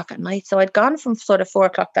 11 o'clock at night. So I'd gone from sort of 4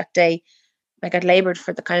 o'clock that day. Like I'd laboured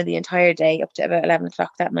for the entire day up to about 11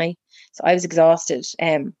 o'clock that night. So I was exhausted.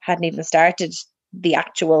 Hadn't even started the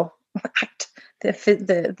actual act,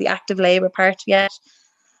 the active labour part yet.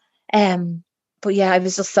 but yeah, I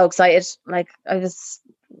was just so excited. Like I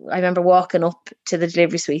remember walking up to the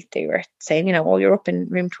delivery suite. They were saying, you know, oh, you're up in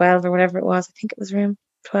room 12 or whatever it was. I think it was room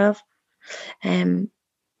 12. And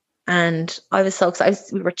I was so excited.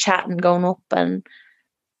 We were chatting going up, and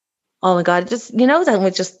oh my God, just, you know, that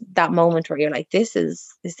was just that moment where you're like, is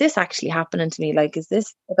this actually happening to me? Like, is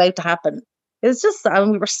this about to happen? It was just,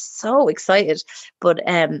 we were so excited. But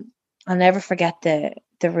I'll never forget the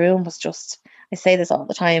room was just, I say this all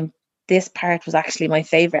the time, this part was actually my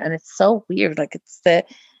favorite. And it's so weird. Like,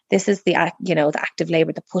 this is the, you know, the active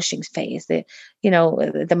labor, the pushing phase, the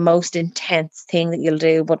most intense thing that you'll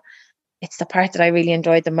do. But it's the part that I really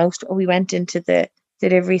enjoyed the most. We went into the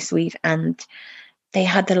delivery suite and they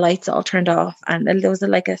had the lights all turned off, and there was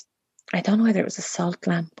I don't know whether it was a salt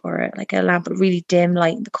lamp or like a lamp, but really dim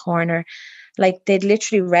light in the corner. Like, they'd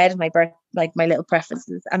literally read my like my little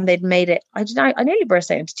preferences, and they'd made it. I nearly burst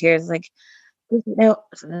out into tears. Like, no,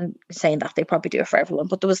 saying that they probably do it for everyone,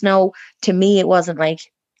 but there was no. To me, it wasn't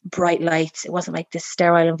like bright lights. It wasn't like this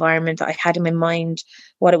sterile environment. I had in my mind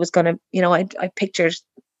what it was going to. You know, I pictured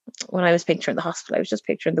when I was picturing the hospital. I was just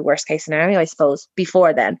picturing the worst case scenario, I suppose.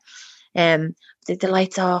 Before then, the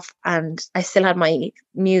lights off, and I still had my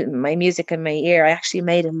music in my ear. I actually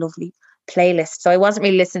made a lovely playlist, so I wasn't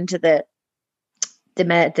really listening to the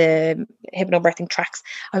hypnobirthing tracks.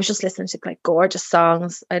 I was just listening to like gorgeous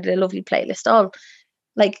songs. I had a lovely playlist, all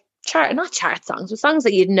like not chart songs, but songs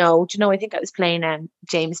that you'd know. Do you know? I think I was playing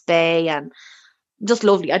James Bay, and just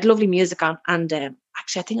lovely. I had lovely music on, and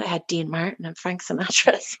actually, I think I had Dean Martin and Frank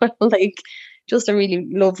Sinatra as well. Like, just a really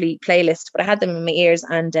lovely playlist. But I had them in my ears,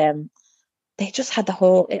 and they just had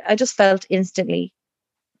I just felt instantly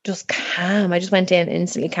just calm. I just went in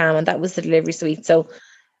instantly calm, and that was the delivery suite. So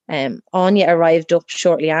Anya arrived up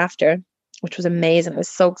shortly after, which was amazing. I was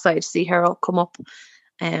so excited to see her all come up.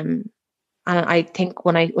 And I think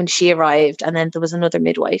when she arrived, and then there was another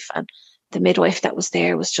midwife, and the midwife that was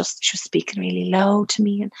there she was speaking really low to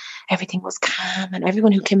me, and everything was calm, and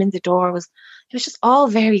everyone who came in the door it was just all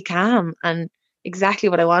very calm and exactly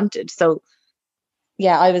what I wanted. So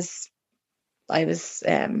yeah, I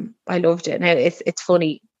loved it. Now it's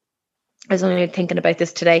funny. I was only thinking about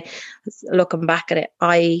this today, looking back at it.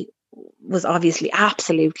 I was obviously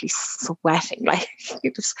absolutely sweating. Like,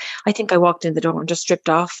 I think I walked in the door and just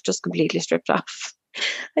completely stripped off.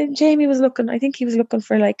 And Jamie was looking, I think he was looking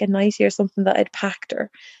for like a nightie or something that I'd packed, or,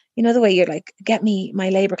 you know, the way you're like, get me my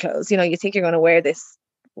labor clothes. You know, you think you're going to wear this,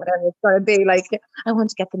 whatever it's going to be. Like, I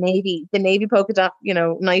want to get the navy polka dot, you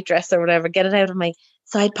know, night dress or whatever, get it out of my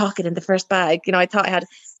side pocket in the first bag. You know, I thought I had,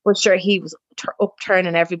 well, sure, he was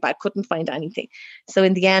upturning every bag, couldn't find anything. So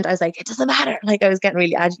in the end, I was like, it doesn't matter. Like, I was getting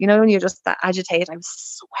really agitated. You know, when you're just that agitated, I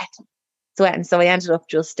was sweating. So I ended up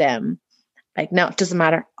just like, no, it doesn't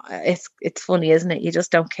matter. It's funny, isn't it? You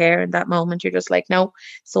just don't care in that moment. You're just like, no.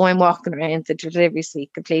 So I'm walking around the delivery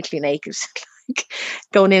suite completely naked, like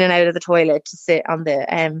going in and out of the toilet to sit on the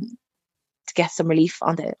to get some relief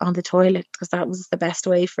on the toilet, because that was the best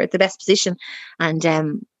way for it, the best position. And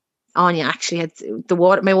Anya actually had the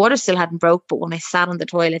water. My water still hadn't broke, but when I sat on the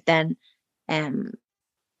toilet, then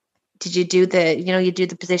did you do you do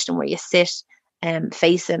the position where you sit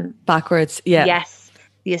facing backwards? Yeah. Yes.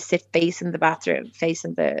 You sit facing the bathroom,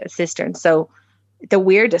 facing the cistern. So the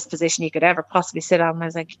weirdest position you could ever possibly sit on. And I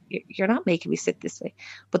was like, you're not making me sit this way.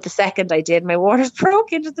 But the second I did, my waters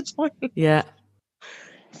broke into the toilet. Yeah.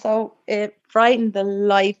 So it frightened the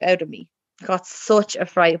life out of me. Got such a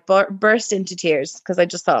fright, burst into tears, because I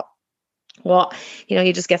just thought, what? You know,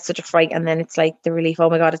 you just get such a fright, and then it's like the relief.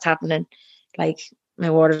 Oh my God, it's happening. Like,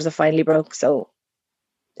 my waters have finally broke. So,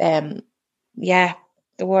 yeah,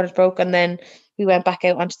 the waters broke, and then we went back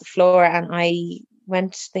out onto the floor, and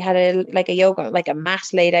they had a yoga, like a mat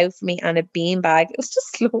laid out for me, and a bean bag. It was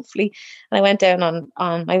just lovely. And I went down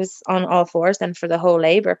I was on all fours then for the whole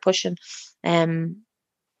labor, pushing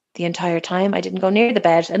the entire time. I didn't go near the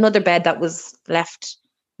bed. Another bed that was left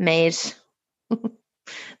made that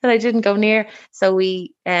I didn't go near. So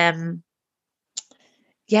we yeah,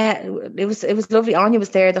 it was lovely. Anya was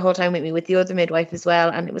there the whole time with me, with the other midwife as well,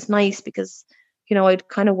 and it was nice because, you know,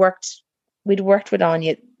 we'd worked with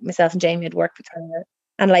Anya, myself and Jamie had worked with her,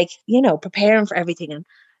 and, like, you know, preparing for everything. And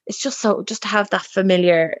it's just to have that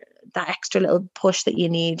familiar, that extra little push that you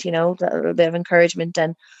need, you know, that little bit of encouragement.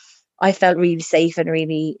 And I felt really safe and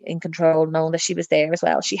really in control knowing that she was there as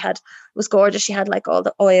well. It was gorgeous. She had like all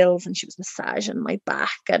the oils, and she was massaging my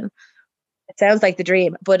back, and it sounds like the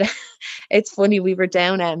dream, but it's funny. We were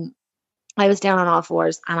down, and I was down on all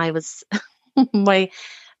fours, and I was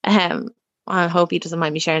I hope he doesn't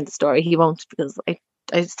mind me sharing the story. He won't, because I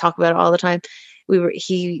just talk about it all the time.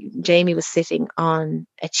 Jamie was sitting on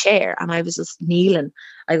a chair and I was just kneeling.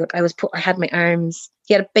 I had my arms,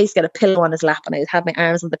 he had basically a pillow on his lap and I had my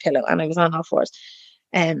arms on the pillow and I was on all fours.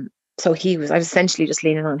 So I was essentially just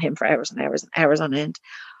leaning on him for hours and hours and hours on end.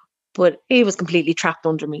 But he was completely trapped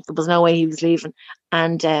under me. There was no way he was leaving.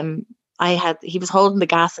 And he was holding the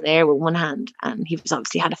gas and air with one hand and he was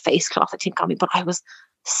obviously had a face cloth, I think, on me, but I was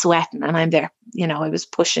sweating and I'm there, I was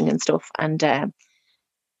pushing and stuff. And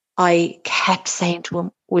I kept saying to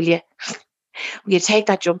him, will you take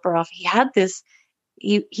that jumper off? He had this,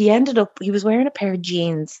 he was wearing a pair of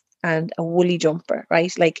jeans and a woolly jumper,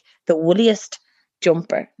 right? Like the woolliest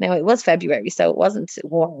jumper. Now it was February, so it wasn't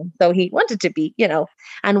warm. So he wanted to be,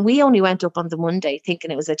 and we only went up on the Monday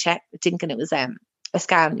thinking it was a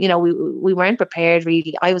scan. We weren't prepared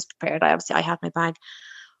really. I was prepared. I had my bag,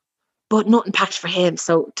 but nothing packed for him.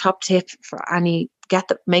 So top tip for any,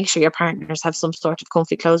 make sure your partners have some sort of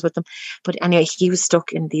comfy clothes with them. But anyway, he was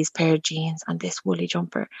stuck in these pair of jeans and this woolly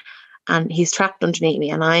jumper and he's trapped underneath me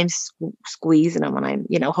and I'm squeezing him and I'm,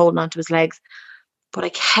 holding on to his legs. But I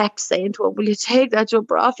kept saying to him, will you take that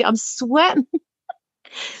jumper off you? I'm sweating.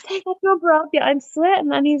 Take that jumper off you. I'm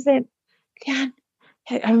sweating. And he's saying, Leanne,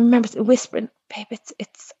 I remember whispering, babe,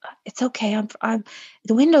 it's okay. I'm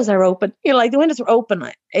the windows are open. The windows were open.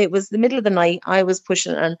 It was the middle of the night. I was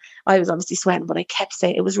pushing and I was obviously sweating, but I kept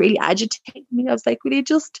saying, it was really agitating me. I was like, will you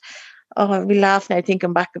just, we laugh now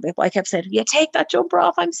thinking back a bit, but I kept saying, yeah, take that jumper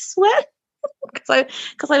off. I'm sweating.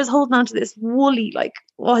 Because I was holding on to this woolly, I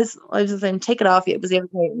was saying, take it off you. It was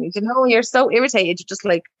irritating me. You're so irritated. You're just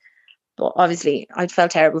like, but obviously I felt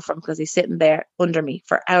terrible for him because he's sitting there under me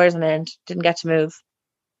for hours on end, didn't get to move.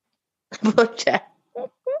 But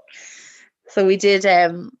so we did,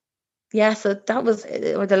 so that was,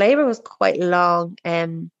 the labour was quite long.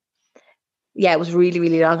 It was really,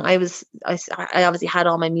 really long. I obviously had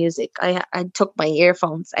all my music. I took my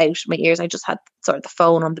earphones out my ears. I just had sort of the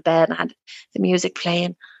phone on the bed and I had the music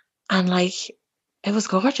playing. And it was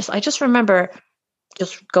gorgeous. I just remember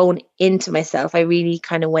just going into myself. I really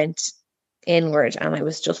kind of went inward and I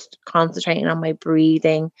was just concentrating on my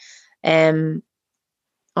breathing.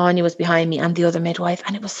 Anya was behind me and the other midwife.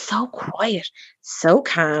 And it was so quiet, so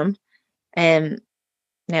calm. Now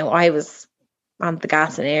I was on the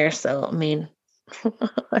gas and air, so I mean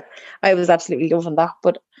I was absolutely loving that,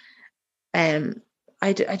 but I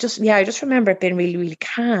just remember it being really, really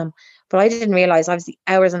calm, but I didn't realize obviously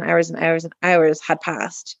hours and hours and hours and hours had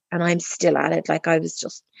passed and I'm still at it. I was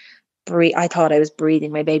just I thought I was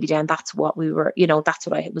breathing my baby down. That's what we were, that's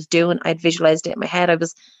what I was doing. I'd visualized it in my head.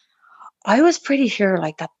 I was pretty sure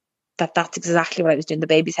that's exactly what I was doing. The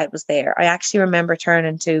baby's head was there. I actually remember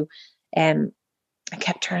turning to I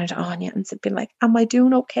kept turning to Anya and being like, am I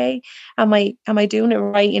doing okay? Am I doing it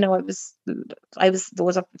right? There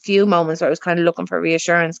was a few moments where I was kind of looking for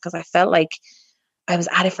reassurance because I felt like I was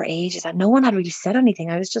at it for ages and no one had really said anything.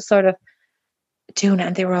 I was just sort of doing it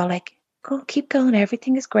and they were all like, go, keep going.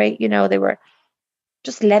 Everything is great. They were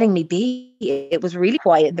just letting me be. It was really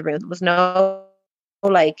quiet in the room. There was no,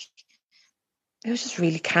 it was just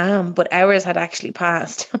really calm, but hours had actually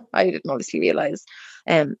passed. I didn't obviously realize.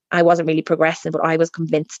 I wasn't really progressing, but I was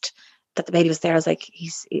convinced that the baby was there. I was like,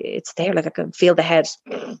 it's there. I could feel the head.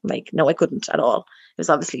 No, I couldn't at all. It was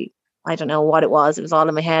obviously, I don't know what it was. It was all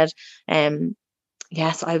in my head. So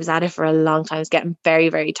I was at it for a long time. I was getting very,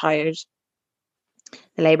 very tired.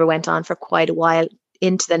 The labour went on for quite a while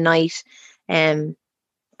into the night. I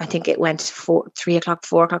think it went 3 o'clock,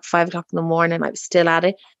 4 o'clock, 5 o'clock in the morning. I was still at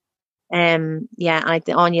it.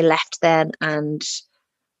 Anya left then and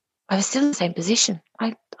I was still in the same position.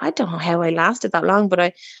 I don't know how I lasted that long, but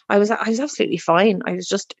I was absolutely fine. I was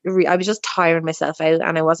just tiring myself out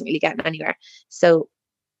and I wasn't really getting anywhere. So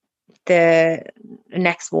the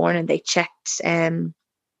next morning they checked.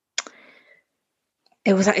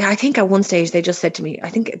 It was, I think at one stage they just said to me, I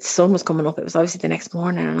think the sun was coming up. It was obviously the next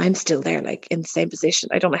morning and I'm still there in the same position.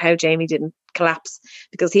 I don't know how Jamie didn't collapse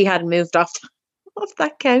because he hadn't moved off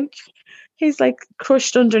that couch. He's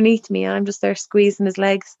crushed underneath me and I'm just there squeezing his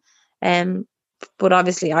legs. But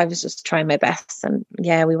obviously I was just trying my best and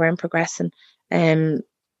we weren't progressing. So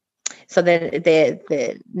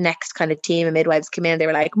the next kind of team of midwives came in, they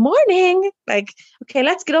were like, morning, okay,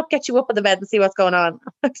 let's get up, get you up on the bed and see what's going on.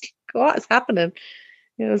 I was like, what is happening?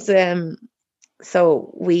 It was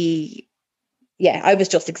so I was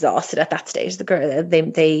just exhausted at that stage. The girl,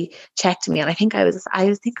 they checked me and I think I was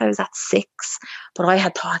at 6, but I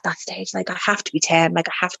had thought at that stage, I have to be 10, I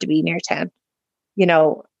have to be near 10, and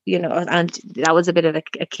that was a bit of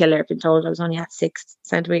a killer. I've been told I was only at 6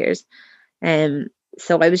 centimeters.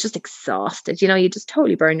 So I was just exhausted, you just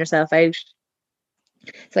totally burn yourself out.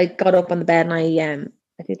 So I got up on the bed and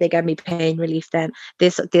I think they gave me pain relief then.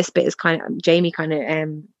 This bit is kind of, Jamie kind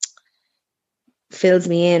of fills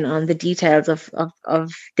me in on the details of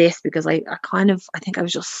this, because I think I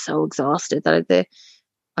was just so exhausted that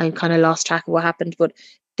I kind of lost track of what happened. But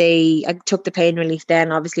I took the pain relief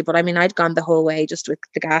then, obviously, but I mean, I'd gone the whole way just with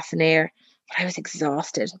the gas and air, but I was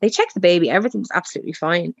exhausted. They checked the baby, everything was absolutely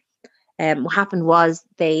fine. What happened was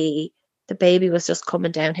the baby was just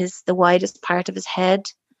coming down. The widest part of his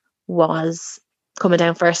head was coming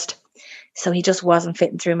down first, so he just wasn't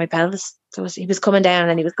fitting through my pelvis. So he was coming down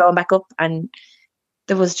and he was going back up, and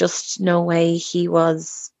there was just no way he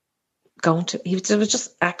was going to. There was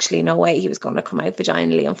just actually no way he was going to come out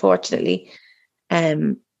vaginally. Unfortunately,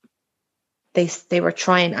 they were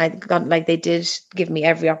trying. They did give me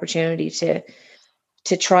every opportunity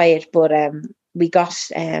to try it, but we got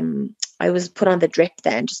I was put on the drip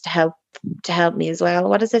then just to help me as well.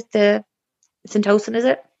 What is it? The Syntocin, is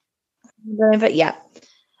it? Yeah.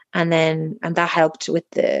 And that helped with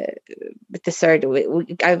the surgery.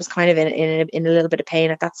 I was kind of in a little bit of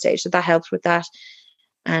pain at that stage, so that helped with that.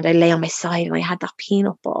 And I lay on my side and I had that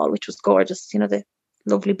peanut ball, which was gorgeous. You know, the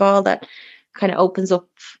lovely ball that kind of opens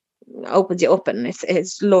you up, and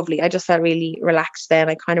it's lovely. I just felt really relaxed then.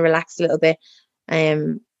 I kind of relaxed a little bit.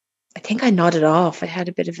 I think I nodded off. I had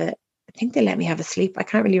a bit of I think they let me have a sleep. I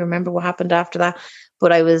can't really remember what happened after that,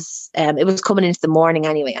 but it was coming into the morning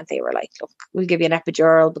anyway, and they were like, look, we'll give you an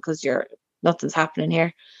epidural because nothing's happening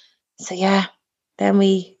here. So yeah, then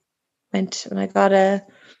we went and I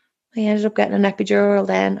ended up getting an epidural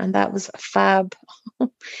then, and that was fab.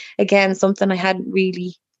 Again, something I hadn't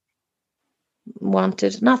really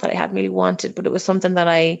wanted. Not that I hadn't really wanted, but it was something that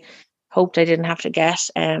I hoped I didn't have to get.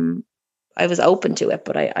 I was open to it,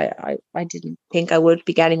 but I didn't think I would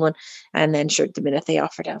be getting one. And then sure, the minute they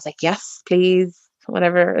offered it, I was like, yes, please,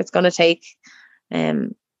 whatever it's going to take.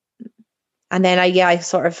 And then I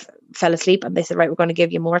sort of fell asleep, and they said, right, we're going to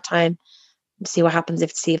give you more time to see what happens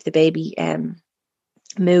see if the baby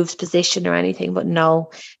moves position or anything. But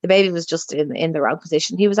no, the baby was just in the wrong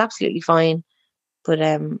position. He was absolutely fine, but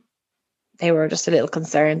they were just a little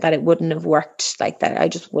concerned that it wouldn't have worked like that. I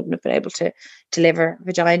just wouldn't have been able to deliver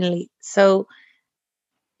vaginally. So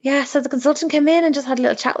yeah, so the consultant came in and just had a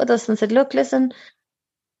little chat with us and said, look, listen,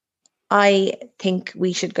 I think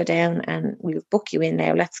we should go down and we'll book you in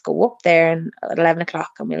now. Let's go up there and at 11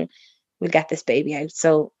 o'clock and we'll get this baby out.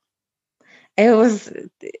 So that was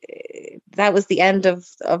the end of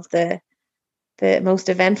the most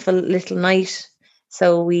eventful little night.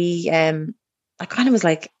 So I kind of was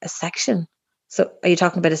like, a section. So are you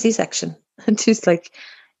talking about a C-section? And she's like,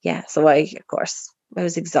 yeah. So I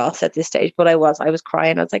was exhausted at this stage, but I was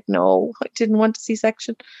crying. I was like, no, I didn't want a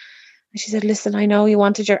C-section. And she said, listen, I know you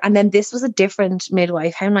wanted and then this was a different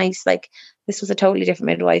midwife. How nice. Like, this was a totally different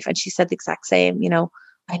midwife. And she said the exact same,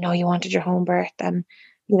 I know you wanted your home birth, and,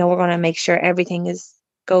 we're going to make sure everything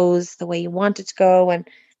goes the way you want it to go. And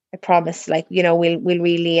I promise, we'll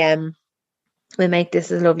really, we'll make this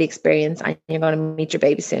a lovely experience, and you're going to meet your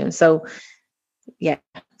baby soon. So yeah,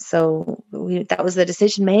 so that was the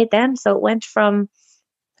decision made then. So it went from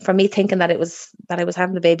me thinking that I was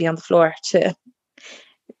having the baby on the floor to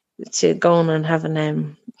going and having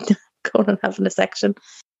a section.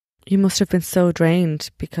 You must have been so drained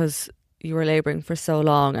because you were labouring for so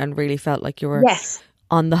long and really felt like you were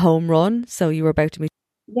on the home run. So you were about to meet.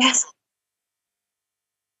 Yes,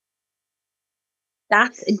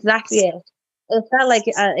 that's exactly it. It felt like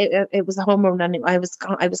it was a home run, and I was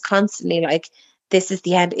constantly like, this is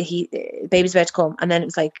the end. Baby's about to come, and then it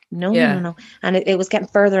was like, no, and it was getting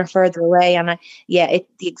further and further away, and the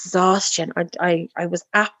exhaustion. I was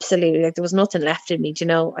absolutely like, there was nothing left in me.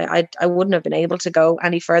 I wouldn't have been able to go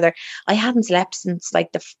any further. I hadn't slept since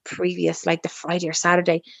like the previous, like the Friday or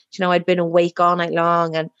Saturday. I'd been awake all night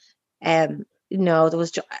long, and there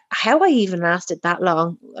was just, how I even lasted that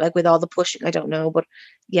long, like with all the pushing, I don't know, but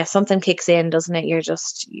yeah, something kicks in, doesn't it? You're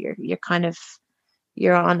kind of,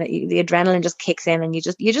 you're on it. The adrenaline just kicks in, and you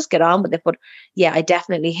just get on with it. But yeah, I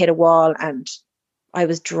definitely hit a wall, and I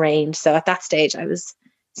was drained. So at that stage, I was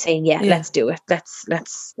saying, let's do it. Let's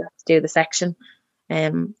do the section.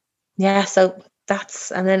 So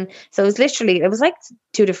so it was like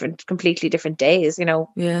two completely different days,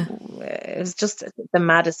 It was just the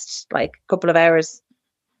maddest, like, couple of hours,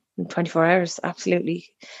 24 hours, absolutely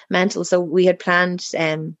mental. So we had planned,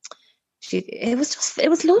 it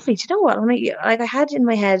was lovely. Do you know what? I had in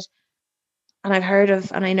my head, and I've heard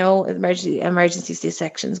of, and I know emergency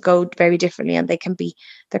C-sections go very differently, and there can be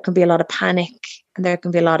a lot of panic, and there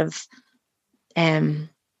can be a lot of, a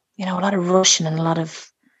lot of rushing, and a lot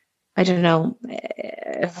of, I don't know,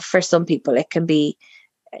 for some people it can be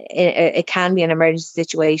it can be an emergency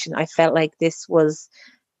situation. I felt like this was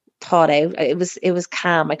thought out. It was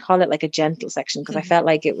calm. I call it like a gentle section because I felt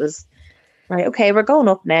like it was right. Okay, we're going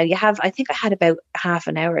up now. I think I had about half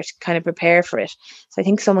an hour to kind of prepare for it. So I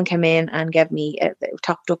think someone came in and gave me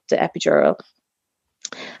topped up the epidural,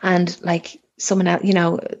 and like someone else,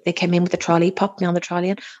 they came in with the trolley, popped me on the trolley,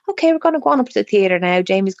 and okay, we're going to go on up to the theatre now.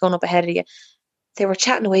 Jamie's going up ahead of you. They were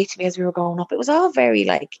chatting away to me as we were going up. It was all very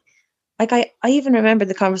like I even remember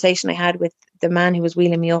the conversation I had with the man who was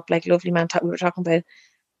wheeling me up, like lovely man. We were talking about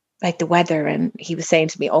like the weather, and he was saying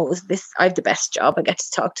to me, "Oh, I have the best job. I get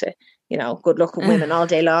to talk to, good looking women all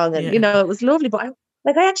day long." And, it was lovely. But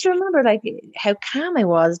I actually remember like how calm I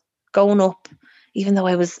was going up, even though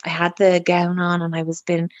I had the gown on and I was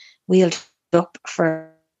being wheeled up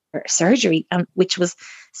for surgery, and which was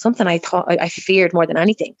something I thought I feared more than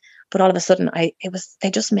anything. But all of a sudden they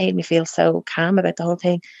just made me feel so calm about the whole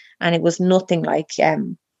thing. And it was nothing like,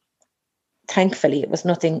 thankfully, it was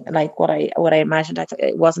nothing like what I imagined.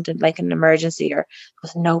 It wasn't like an emergency, or there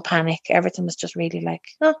was no panic. Everything was just really like,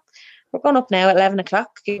 oh, we're going up now at 11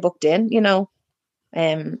 o'clock, get booked in,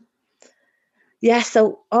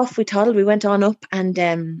 so off we toddled. We went on up, and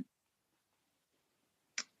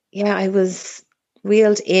I was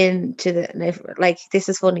wheeled into this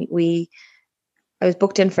is funny. I was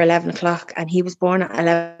booked in for 11 o'clock and he was born at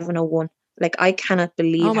 11:01. Like, I cannot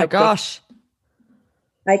believe oh my gosh.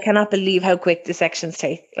 I cannot believe how quick the sections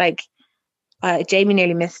take. Like, Jamie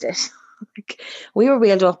nearly missed it. Like, we were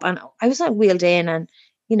wheeled up and I was not wheeled in, and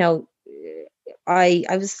I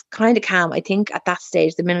was kind of calm. I think at that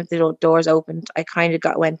stage, the minute the doors opened, I kind of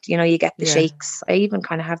went, you get the shakes. I even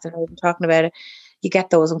kind of have the talking about it. You get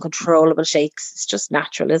those uncontrollable shakes. It's just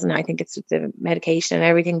natural, isn't it? I think it's the medication and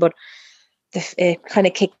everything, but it kind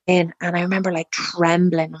of kicked in, and I remember like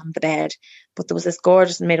trembling on the bed. But there was this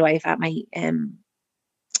gorgeous midwife at my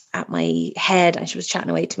head, and she was chatting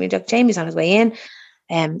away to me. Like, Jamie's on his way in.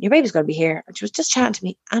 Your baby's going to be here. And she was just chatting to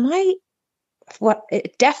me, and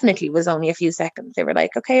it definitely was only a few seconds. They were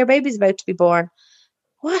like, okay, your baby's about to be born.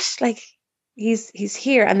 What? Like, he's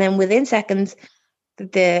here. And then within seconds,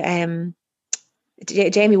 Jamie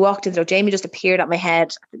walked in. So Jamie just appeared at my head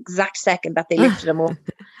at the exact second that they lifted him up.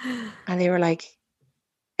 And they were like,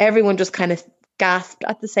 everyone just kind of gasped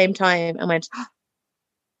at the same time and went, oh,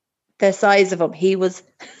 the size of him. He was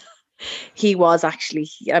actually,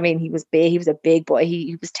 I mean, he was big. He was a big boy.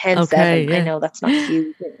 He was 10'7". Okay, yeah. I know that's not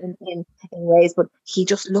huge in ways, but he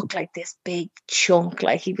just looked like this big chunk.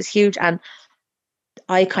 Like, he was huge. And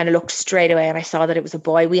I kind of looked straight away and I saw that it was a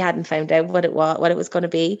boy. We hadn't found out what it was going to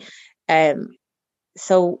be.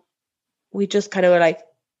 So we just kind of were like,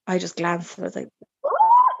 I just glanced and I was like,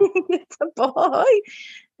 oh, it's a boy.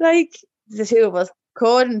 Like, the two of us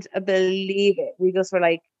couldn't believe it. We just were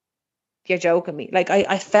like, you're joking me. Like,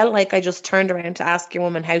 I felt like I just turned around to ask your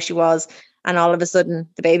woman how she was, and all of a sudden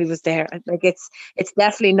the baby was there. Like, it's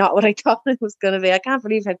definitely not what I thought it was going to be. I can't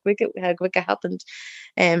believe how quick it happened.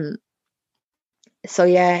 So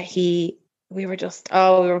yeah, we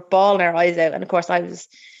were bawling our eyes out. And of course I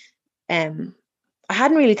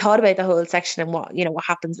hadn't really thought about the whole section and what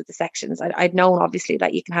happens with the sections. I'd known obviously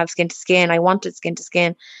that you can have skin to skin. I wanted skin to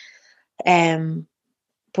skin.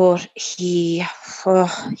 But he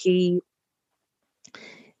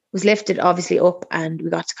was lifted obviously up, and we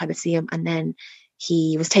got to kind of see him, and then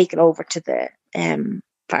he was taken over to the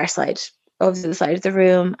far side of the side of the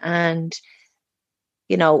room, and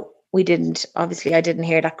I didn't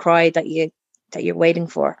hear that cry that you're waiting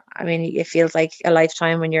for. I mean, it feels like a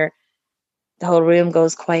lifetime when the whole room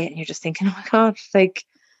goes quiet and you're just thinking, oh my God, like,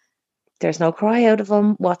 there's no cry out of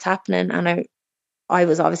him. What's happening? And I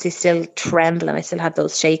was obviously still trembling. I still had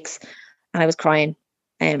those shakes and I was crying.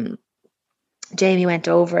 Jamie went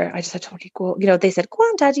over. I just had to go, they said, go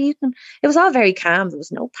on, Daddy, you can. It was all very calm. There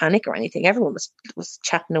was no panic or anything. Everyone was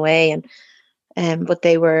chatting away, and but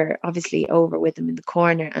they were obviously over with him in the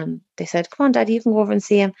corner, and they said, come on, Daddy, you can go over and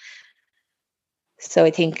see him. So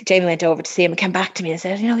I think Jamie went over to see him and came back to me and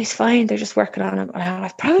said, he's fine. They're just working on him. I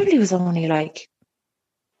probably was only like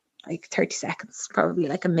 30 seconds, probably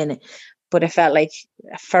like a minute, but it felt like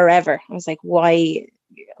forever. I was like, why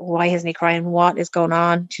isn't he crying? What is going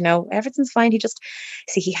on? Everything's fine.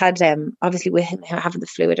 He had, obviously with him having the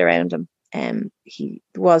fluid around him, he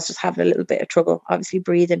was just having a little bit of trouble, obviously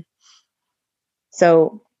breathing.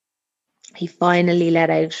 So he finally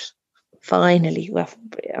let out. Finally, well,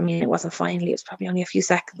 I mean, it wasn't finally, it was probably only a few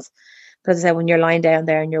seconds. But as I said, when you're lying down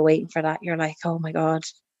there and you're waiting for that, you're like, oh my God.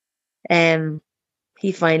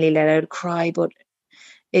 He finally let out a cry, but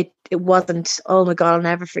it wasn't, oh my God, I'll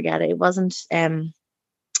never forget it. It wasn't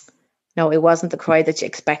No, it wasn't the cry that you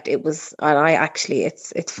expect. It was, and I actually,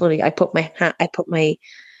 it's funny. I put my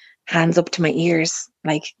hands up to my ears,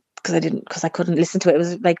 like, because I couldn't listen to it. It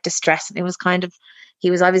was like distressing. It was kind of,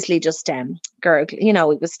 he was obviously just gurgling, he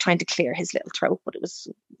was trying to clear his little throat, but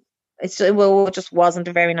it just wasn't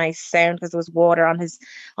a very nice sound because there was water on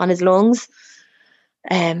his lungs.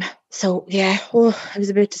 So yeah, it was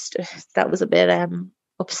a bit, that was a bit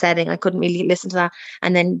upsetting. I couldn't really listen to that.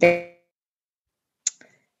 And then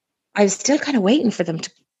I was still kind of waiting for them to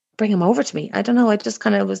bring him over to me. I don't know. I just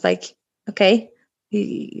kind of was like, okay,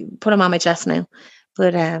 put him on my chest now.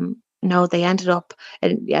 But no, they ended up,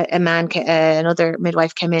 and another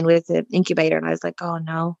midwife came in with the incubator, and I was like, oh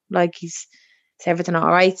no, like is everything all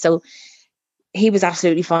right? So he was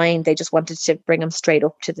absolutely fine. They just wanted to bring him straight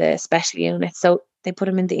up to the special unit. So they put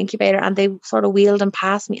him in the incubator, and they sort of wheeled him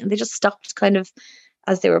past me, and they just stopped kind of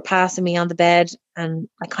as they were passing me on the bed. And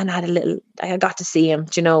I kind of had I got to see him,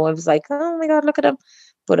 I was like, oh my God, look at him.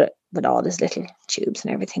 But all his little tubes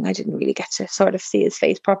and everything, I didn't really get to sort of see his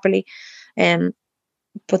face properly. And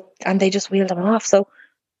they just wheeled him off. So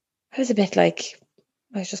I was a bit like,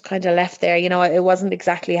 I was just kind of left there. It wasn't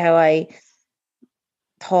exactly how I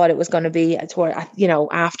thought it was going to be. After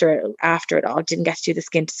it all, didn't get to do the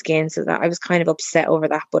skin to skin, so that I was kind of upset over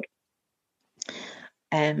that. But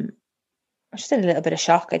I'm just in a little bit of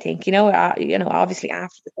shock, I think. Obviously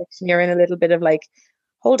after the section, you're in a little bit of like,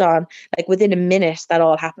 hold on. Like within a minute, that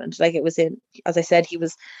all happened. Like it was as I said,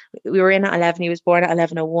 we were in at 11. He was born at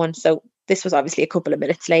 11:01. So this was obviously a couple of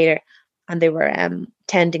minutes later, and they were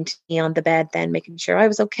tending to me on the bed, then making sure I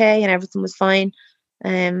was okay and everything was fine.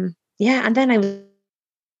 And then I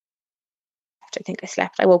think I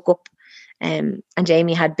slept. I woke up, and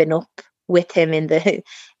Jamie had been up with him in the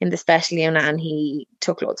special unit, and he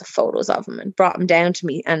took loads of photos of him and brought him down to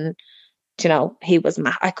me. And he was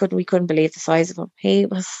we couldn't believe the size of him. He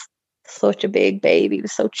was such a big baby. He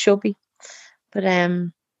was so chubby. But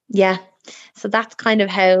so that's kind of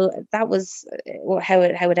how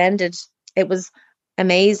it ended. It was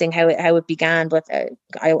amazing how it began, but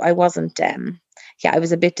I wasn't. I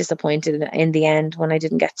was a bit disappointed in the end when I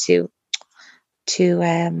didn't get to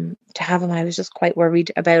have him. I was just quite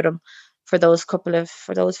worried about him for those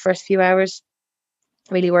first few hours.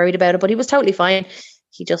 Really worried about it, but he was totally fine.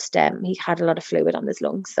 He just he had a lot of fluid on his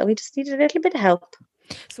lungs, so he just needed a little bit of help.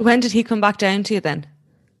 So when did he come back down to you then?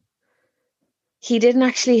 He didn't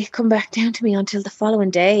actually come back down to me until the following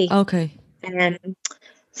day. Okay.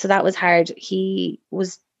 So that was hard. He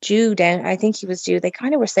was due down. I think he was due. They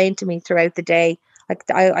kind of were saying to me throughout the day, like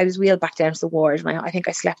I was wheeled back down to the ward, and I think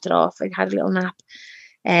I slept it off. I had a little nap,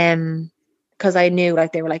 because I knew,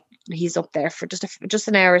 like, they were like, he's up there for just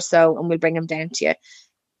an hour or so, and we'll bring him down to you.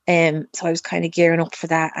 So I was kind of gearing up for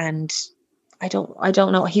that, and I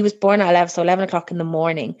don't know. He was born at 11 o'clock in the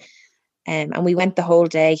morning. And we went the whole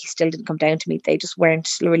day. He still didn't come down to me. They just weren't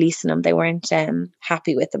releasing him. They weren't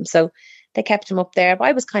happy with him. So they kept him up there. But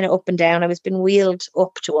I was kind of up and down. I was being wheeled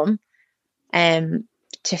up to him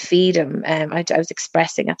to feed him. I was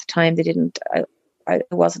expressing at the time. They didn't, I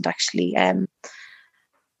wasn't actually, didn't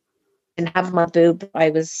have him on boob.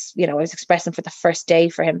 I was expressing for the first day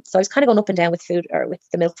for him. So I was kind of going up and down with food or with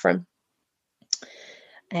the milk for him.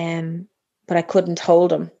 But I couldn't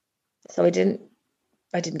hold him. So I didn't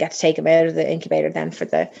get to take him out of the incubator then for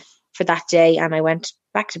that day. And I went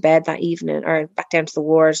back to bed that evening, or back down to the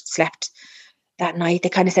ward, slept that night. They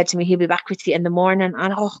kind of said to me, he'll be back with you in the morning.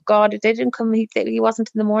 And oh God, they didn't come. He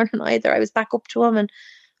wasn't in the morning either. I was back up to him and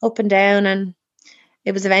up and down. And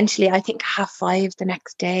it was eventually, I think, 5:30 the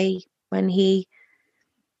next day when he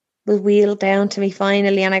was wheeled down to me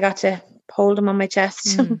finally, and I got to hold him on my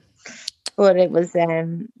chest. But it was,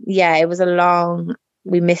 it was a long,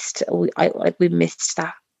 we missed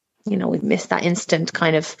that, we missed that instant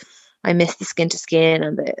kind of, I missed the skin to skin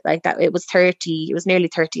and that. It was nearly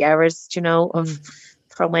 30 hours,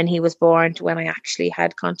 from when he was born to when I actually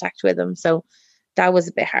had contact with him. So that was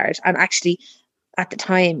a bit hard. And actually at the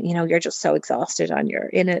time, you're just so exhausted and you're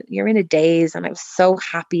in a daze, and I was so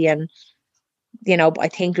happy. And, but I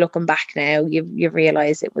think looking back now, you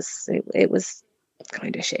realize it was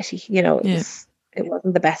kind of shitty, it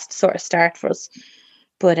wasn't the best sort of start for us.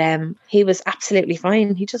 But he was absolutely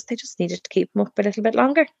fine. They just needed to keep him up a little bit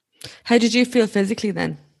longer. How did you feel physically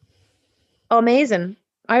then? Oh, amazing.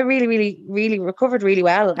 I really, really, really recovered really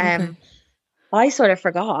well. Okay. I sort of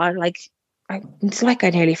forgot, it's like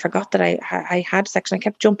I nearly forgot that I had section. I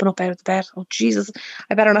kept jumping up out of the bed. Oh Jesus,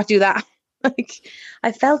 I better not do that.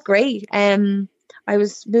 I felt great. I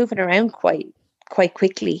was moving around quite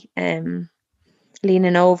quickly.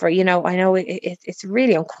 leaning over, you know, I know it's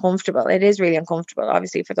really uncomfortable. It is really uncomfortable,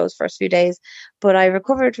 obviously, for those first few days, but I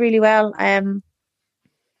recovered really well.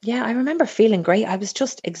 Yeah, I remember feeling great. I was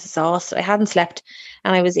just exhausted. I hadn't slept,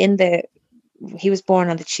 and I was he was born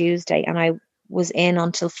on the Tuesday, and I was in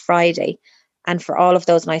until Friday. And for all of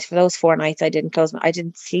those nights, for those 4 nights, I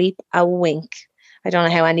didn't sleep a wink. I don't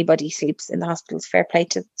know how anybody sleeps in the hospitals. Fair play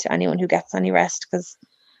to anyone who gets any rest, because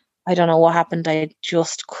I don't know what happened. I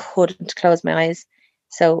just couldn't close my eyes.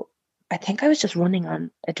 So I think I was just running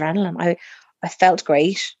on adrenaline. I felt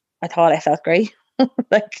great. I thought I felt great.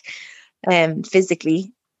 Like,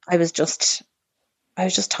 physically, I was just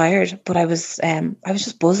tired, but I was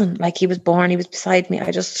just buzzing. Like, he was born, he was beside me.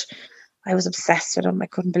 I was obsessed with him. I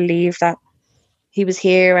couldn't believe that he was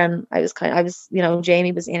here, and you know,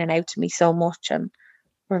 Jamie was in and out to me so much, and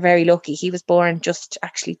we're very lucky. He was born just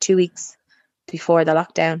actually 2 weeks before the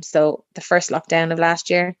lockdown, so the first lockdown of last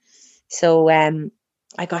year. So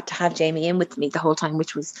I got to have Jamie in with me the whole time,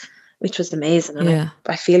 which was amazing. And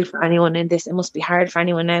I feel for anyone in this. It must be hard for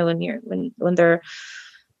anyone now when they're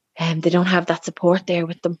they don't have that support there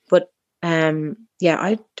with them. But I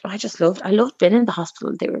loved being in the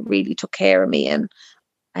hospital. They really took care of me,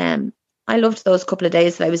 and I loved those couple of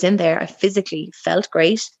days that I was in there. I physically felt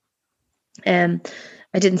great. I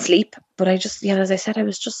didn't sleep, but I just, as I said, I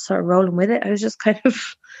was just sort of rolling with it. I was just kind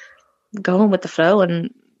of going with the flow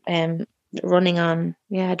and running on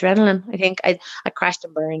adrenaline. I think I crashed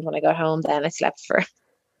and burned when I got home. Then I slept for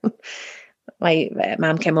my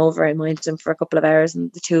mom came over and minded him for a couple of hours,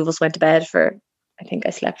 and the two of us went to bed for, I think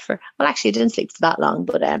I slept for, well, actually I didn't sleep for that long,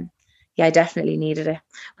 but I definitely needed it.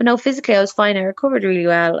 But no, physically I was fine. I recovered really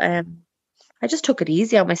well. I just took it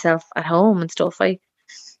easy on myself at home and stuff. I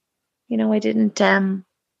didn't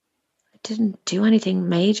do anything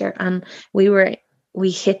major, and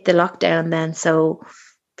we hit the lockdown then. So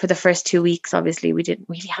for the first 2 weeks, obviously we didn't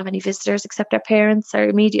really have any visitors except our parents, our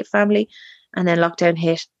immediate family, and then lockdown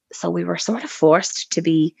hit. So we were sort of forced to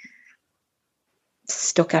be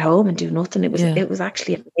stuck at home and do nothing. It was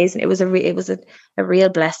actually amazing. It was a real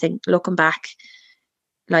blessing looking back.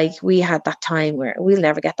 Like, we had that time where we'll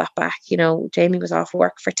never get that back. You know, Jamie was off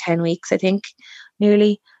work for 10 weeks, I think,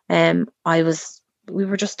 nearly. We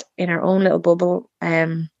were just in our own little bubble.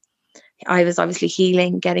 I was obviously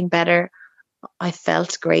healing, getting better. I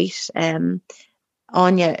felt great.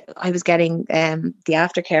 Anya, I was getting the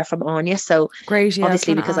aftercare from Anya. So great,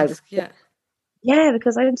 obviously because I was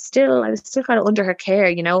because I was still kind of under her care.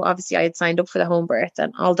 You know, obviously I had signed up for the home birth,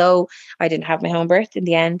 and although I didn't have my home birth in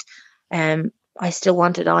the end, I still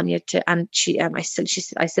wanted Anya to, and I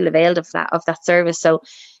still availed of that service. So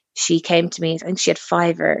she came to me, and she had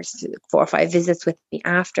 4 or 5 visits with me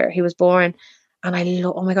after he was born. And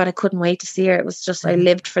oh my God, I couldn't wait to see her. It was just, I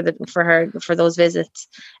lived for those visits.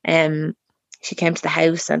 She came to the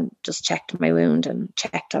house and just checked my wound and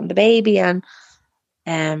checked on the baby, and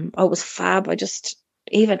it was fab. I just,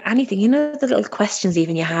 even anything, you know, the little questions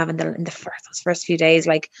even you have in those first few days,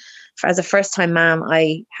 like as a first time mom,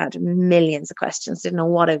 I had millions of questions, didn't know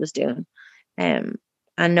what I was doing. And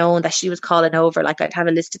knowing that she was calling over, like I'd have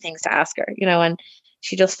a list of things to ask her, you know, and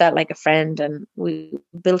she just felt like a friend, and we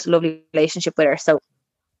built a lovely relationship with her. So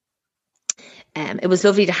it was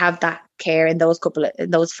lovely to have that care in those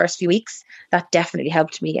first few weeks. That definitely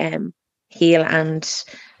helped me heal and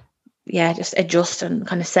just adjust and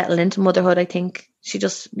kind of settle into motherhood. I think she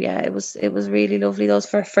just it was really lovely those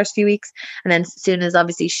first few weeks. And then as soon as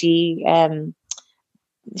obviously she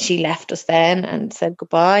left us then and said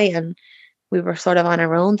goodbye, and we were sort of on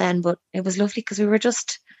our own then, but it was lovely because we were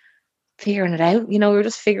just figuring it out. You know, we were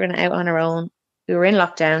just figuring it out on our own. We were in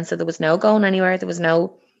lockdown, so there was no going anywhere. There was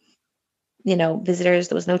no, you know, visitors.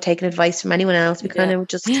 There was no taking advice from anyone else. We kind of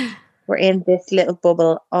just were in this little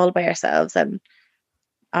bubble all by ourselves. And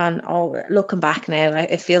all looking back now,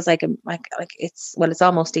 it feels like it's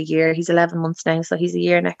almost a year. He's 11 months now, so he's a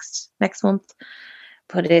year next month.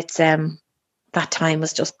 But it's that time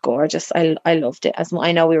was just gorgeous. I loved it. As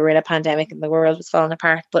I know we were in a pandemic and the world was falling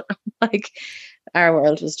apart, but like our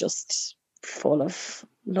world was just full of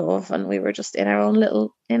love, and we were just in our own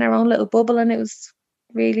little bubble, and it was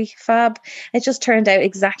really fab. It just turned out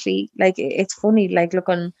exactly like, it's funny, like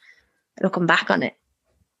looking back on it.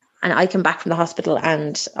 And I came back from the hospital,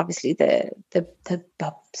 and obviously the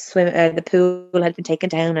pool had been taken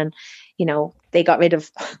down, and you know, they got rid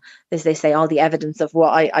of, as they say, all the evidence of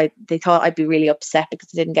what they thought I'd be really upset because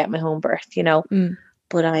I didn't get my home birth, you know.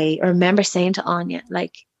 But I remember saying to Anya,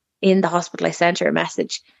 like in the hospital, I sent her a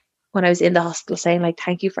message when I was in the hospital saying, like,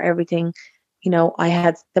 thank you for everything. You know, I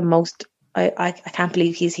had the most, I can't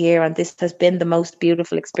believe he's here, and this has been the most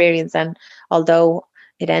beautiful experience. And although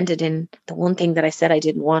it ended in the one thing that I said I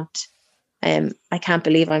didn't want. I can't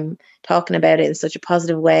believe I'm talking about it in such a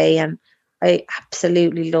positive way, and I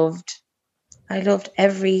absolutely loved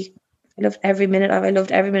every minute of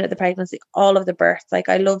the pregnancy, all of the birth. Like,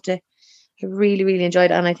 I loved it. I really, really enjoyed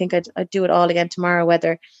it, and I think I'd do it all again tomorrow,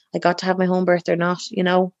 whether I got to have my home birth or not. You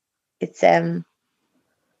know, it's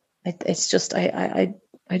just I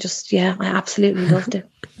absolutely loved it.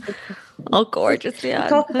 Oh, gorgeous, yeah.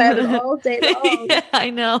 Talk about it all day long. Yeah, I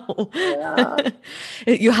know. Yeah.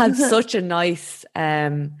 You had such a nice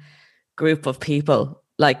group of people,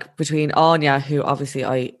 like between Anya, who obviously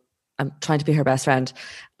I'm trying to be her best friend,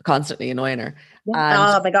 constantly annoying her.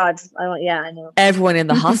 Yeah. Oh my God. I know. Everyone in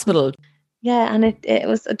the hospital. Yeah, and it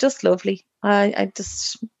was just lovely. I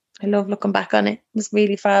love looking back on it. It was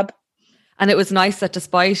really fab. And it was nice that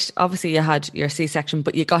despite, obviously you had your C-section,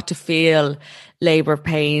 but you got to feel labour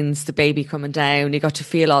pains, the baby coming down, you got to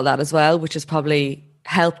feel all that as well, which has probably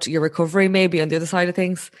helped your recovery maybe on the other side of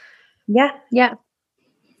things. Yeah.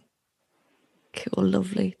 Cool,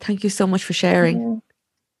 lovely. Thank you so much for sharing. Yeah.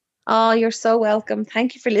 Oh, you're so welcome.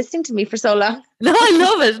 Thank you for listening to me for so long. No, I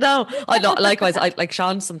love it. No, I know. Likewise, like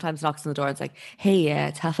Sean sometimes knocks on the door and it's like, "Hey,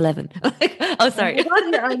 it's 11:30." Oh, sorry. Oh,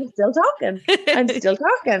 God, I'm still talking.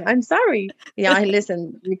 I'm sorry. Yeah,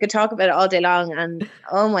 listen, we could talk about it all day long, and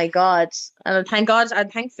oh my God, and thank God,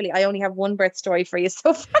 and thankfully, I only have one birth story for you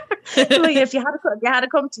so far. Like, if you had to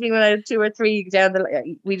come to me when I had 2 or 3 down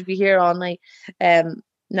we'd be here all night.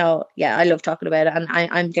 No, yeah, I love talking about it, and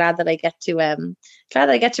I'm glad that I get to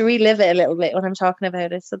relive it a little bit when I'm talking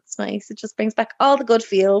about it. So it's nice. It just brings back all the good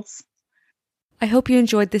feels. I hope you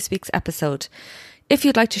enjoyed this week's episode. If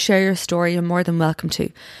you'd like to share your story, you're more than welcome to.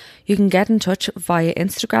 You can get in touch via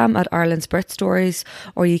Instagram at Ireland's Birth Stories,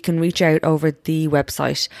 or you can reach out over the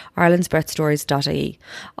website irelandsbirthstories.ie.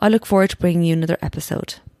 I look forward to bringing you another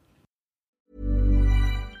episode.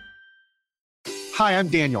 Hi, I'm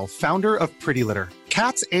Daniel, founder of Pretty Litter.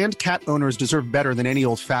 Cats and cat owners deserve better than any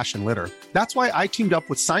old-fashioned litter. That's why I teamed up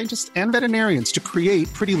with scientists and veterinarians to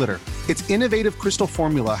create Pretty Litter. Its innovative crystal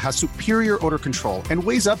formula has superior odor control and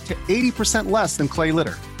weighs up to 80% less than clay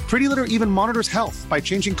litter. Pretty Litter even monitors health by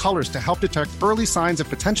changing colors to help detect early signs of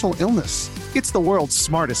potential illness. It's the world's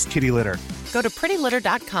smartest kitty litter. Go to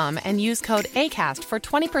prettylitter.com and use code ACAST for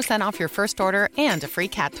 20% off your first order and a free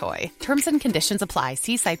cat toy. Terms and conditions apply.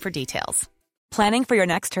 See site for details. Planning for your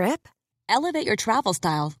next trip? Elevate your travel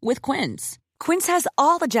style with Quince. Quince has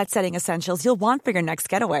all the jet-setting essentials you'll want for your next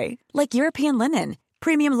getaway, like European linen,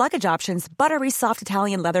 premium luggage options, buttery soft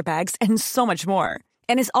Italian leather bags, and so much more.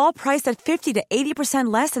 And is all priced at 50 to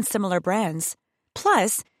 80% less than similar brands.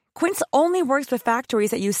 Plus, Quince only works with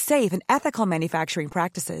factories that use safe and ethical manufacturing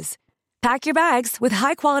practices. Pack your bags with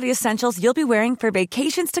high-quality essentials you'll be wearing for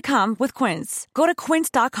vacations to come with Quince. Go to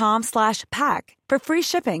quince.com/pack for free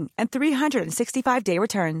shipping and 365-day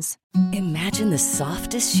returns. Imagine the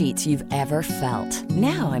softest sheets you've ever felt.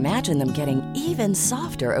 Now imagine them getting even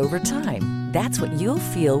softer over time. That's what you'll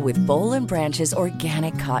feel with Boll & Branch's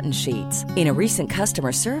organic cotton sheets. In a recent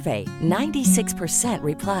customer survey, 96%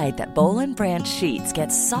 replied that Boll & Branch sheets get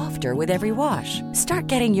softer with every wash. Start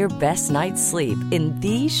getting your best night's sleep in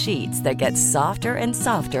these sheets that get softer and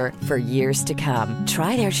softer for years to come.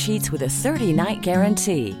 Try their sheets with a 30-night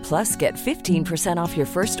guarantee. Plus, get 15% off your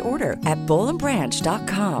first order at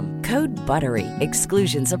bollandbranch.com. Code BUTTERY.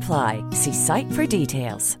 Exclusions apply. See site for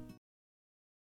details.